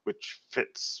 which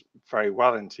fits very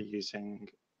well into using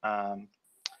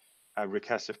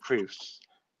recursive proofs,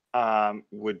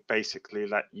 would basically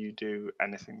let you do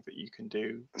anything that you can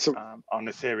do on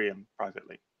Ethereum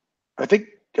privately. I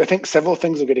think several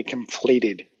things are getting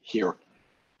conflated here.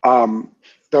 There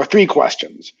are 3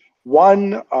 questions.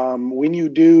 One, when you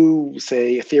do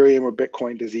say Ethereum or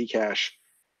Bitcoin to Zcash,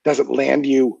 does it land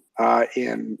you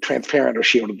in transparent or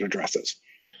shielded addresses?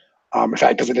 In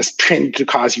fact, does it just tend to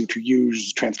cause you to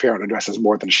use transparent addresses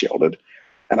more than shielded?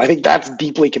 And I think that's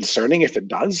deeply concerning if it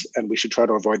does, and we should try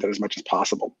to avoid that as much as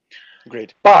possible.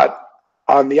 Agreed. But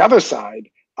on the other side,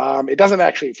 it doesn't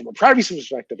actually, from a privacy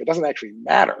perspective, it doesn't actually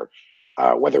matter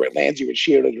whether it lands you in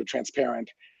shielded or transparent,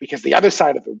 because the other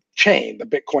side of the chain, the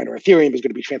Bitcoin or Ethereum, is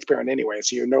going to be transparent anyway,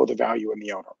 so you know the value in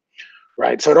the owner,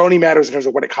 right? So it only matters in terms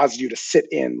of what it causes you to sit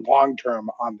in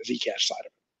long-term on the Zcash side of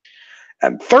it.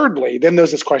 And thirdly, then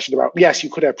there's this question about, yes, you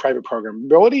could have private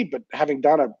programmability, but having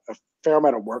done a fair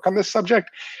amount of work on this subject,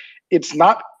 it's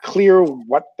not clear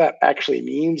what that actually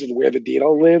means and where the data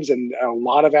lives. And a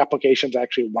lot of applications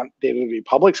actually want data to be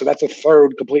public. So that's a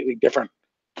third completely different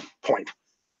point.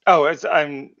 Oh,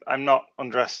 I'm not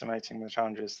underestimating the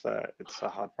challenges there. It's a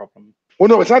hard problem. Well,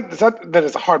 no, it's not that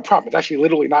it's a hard problem. It's actually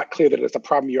literally not clear that it's a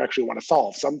problem you actually want to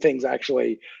solve. Some things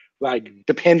actually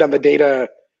depend on the data.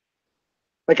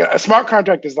 Like a smart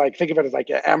contract is think of it as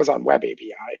like an Amazon Web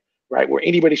API, right? Where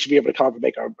anybody should be able to come up and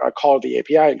make a call to the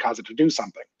API and cause it to do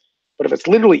something. But if it's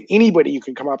literally anybody you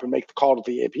can come up and make the call to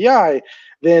the API,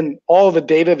 then all the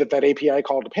data that API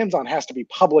call depends on has to be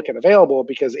public and available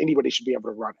because anybody should be able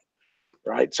to run it,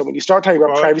 right? So when you start talking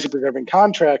about privacy preserving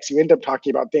contracts, you end up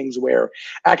talking about things where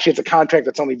actually it's a contract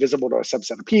that's only visible to a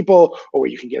subset of people, or where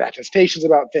you can get attestations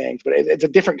about things, but it's a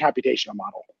different computational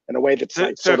model in a way that's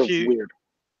sort of weird.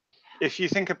 if you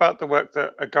think about the work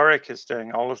that Agoric is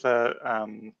doing, all of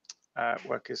the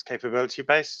work is capability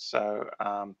based. So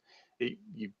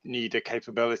you need a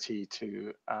capability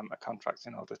to a contract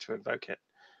in order to invoke it.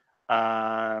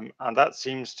 And that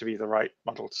seems to be the right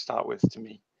model to start with to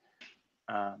me.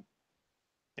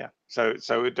 Yeah, so it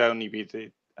would only be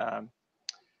the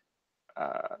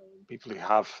people who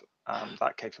have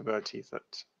that capability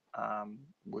that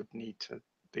would need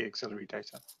the auxiliary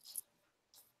data.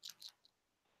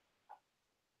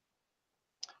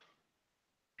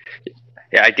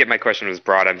 Yeah, I get my question was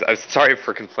broad. I'm sorry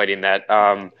for conflating that.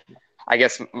 I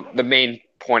guess the main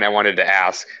point I wanted to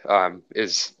ask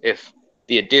is if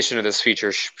the addition of this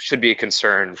feature should be a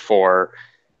concern for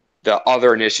the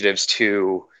other initiatives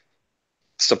to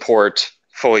support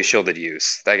fully shielded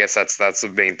use. I guess that's the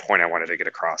main point I wanted to get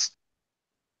across.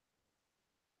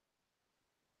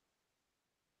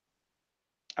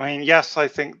 I mean, yes, I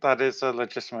think that is a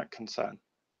legitimate concern.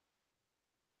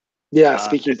 Yeah,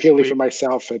 speaking purely for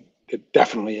myself, it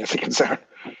definitely is a concern.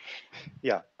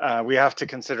 Yeah, we have to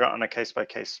consider it on a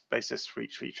case-by-case basis for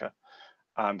each feature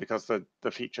because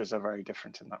the features are very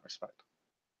different in that respect.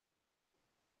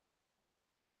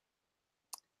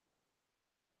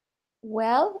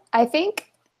 Well, I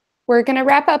think we're going to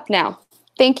wrap up now.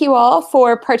 Thank you all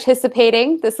for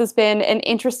participating. This has been an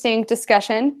interesting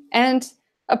discussion and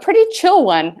a pretty chill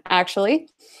one, actually.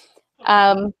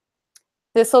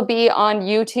 This will be on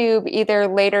YouTube either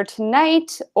later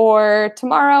tonight or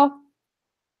tomorrow.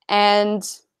 And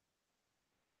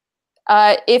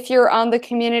if you're on the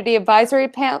community advisory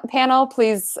panel,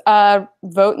 please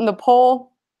vote in the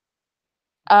poll.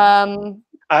 And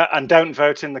don't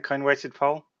vote in the coin-weighted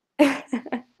poll.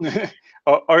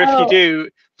 or if you do,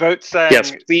 vote saying...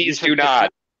 Yes, please do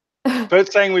not.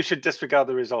 Vote saying we should disregard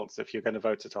the results if you're going to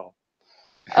vote at all.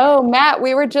 Oh, Matt,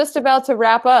 we were just about to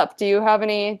wrap up. Do you have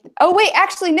any... Oh, wait,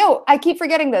 actually, no. I keep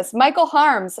forgetting this. Michael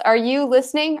Harms, are you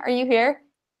listening? Are you here?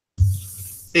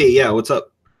 Hey, yeah, what's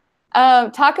up?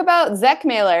 Talk about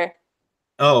Zcash.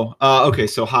 Oh, okay.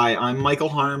 So, hi, I'm Michael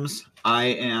Harms. I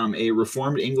am a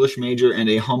Reformed English major and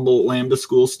a humble Lambda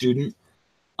School student.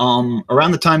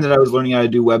 Around the time that I was learning how to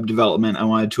do web development, I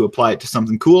wanted to apply it to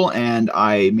something cool, and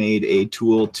I made a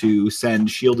tool to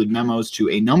send shielded memos to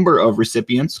a number of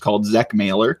recipients called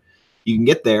Zcash. You can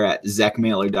get there at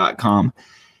zcash.com.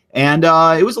 And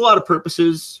it was a lot of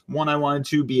purposes. One, I wanted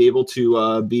to be able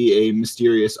to be a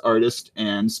mysterious artist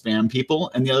and spam people.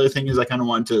 And the other thing is I kind of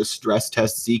wanted to stress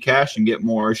test Zcash and get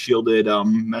more shielded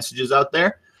messages out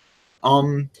there.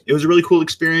 It was a really cool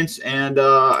experience, and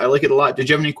I like it a lot. Did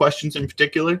you have any questions in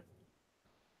particular?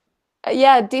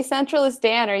 Yeah, Decentralist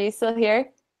Dan, are you still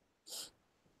here?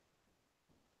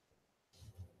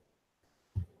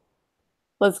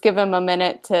 Let's give him a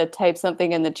minute to type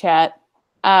something in the chat.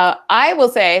 I will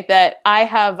say that I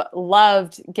have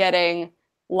loved getting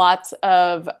lots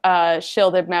of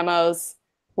shielded memos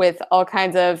with all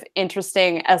kinds of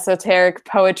interesting esoteric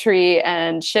poetry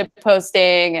and ship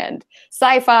posting and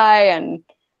sci-fi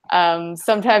and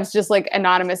sometimes just like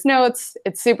anonymous notes.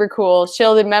 It's super cool.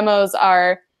 Shielded memos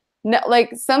are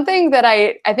like something that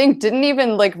I think didn't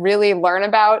even like really learn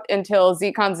about until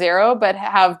ZCon 0, but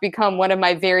have become one of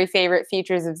my very favorite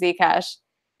features of Zcash.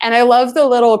 And I love the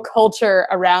little culture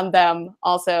around them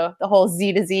also, the whole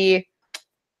Z to Z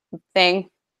thing.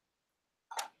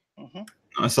 Mm-hmm.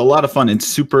 It's a lot of fun. It's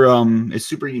super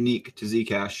unique to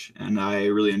Zcash, and I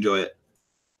really enjoy it.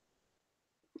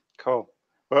 Cool.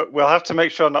 But we'll have to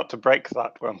make sure not to break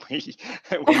that when we use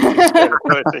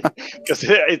scalability, because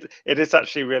it is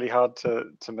actually really hard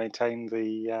to maintain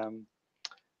the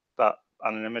that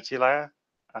anonymity layer.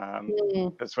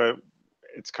 It's where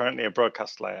it's currently a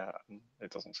broadcast layer and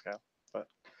it doesn't scale. But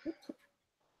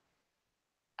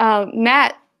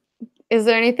Matt, is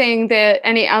there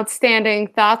any outstanding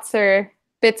thoughts or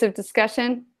bits of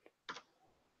discussion?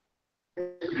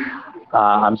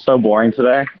 I'm so boring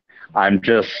today. I'm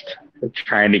just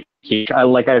trying to keep.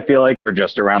 I feel like we're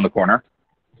just around the corner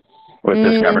with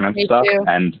this governance stuff, too.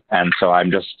 and so I'm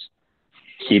just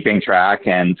keeping track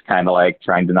and kind of like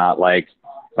trying to not like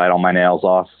bite all my nails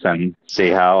off and see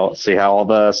how all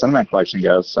the sentiment collection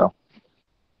goes. So.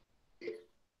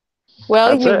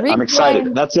 Well, that's it. I'm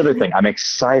excited. That's the other thing. I'm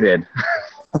excited.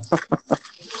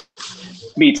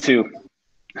 Me too.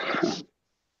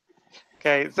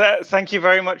 okay, thank you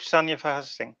very much, Sonia, for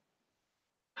hosting.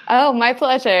 Oh, my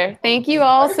pleasure. Thank you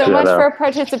all so much for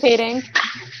participating.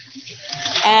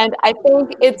 And I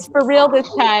think it's for real this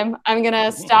time. I'm going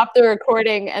to stop the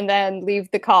recording and then leave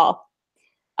the call.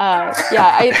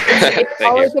 It's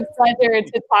always a pleasure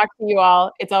to talk to you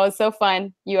all. It's always so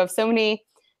fun. You have so many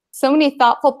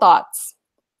thoughtful thoughts.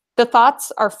 The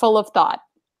thoughts are full of thought.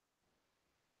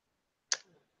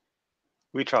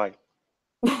 We try.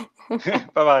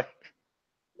 Bye-bye.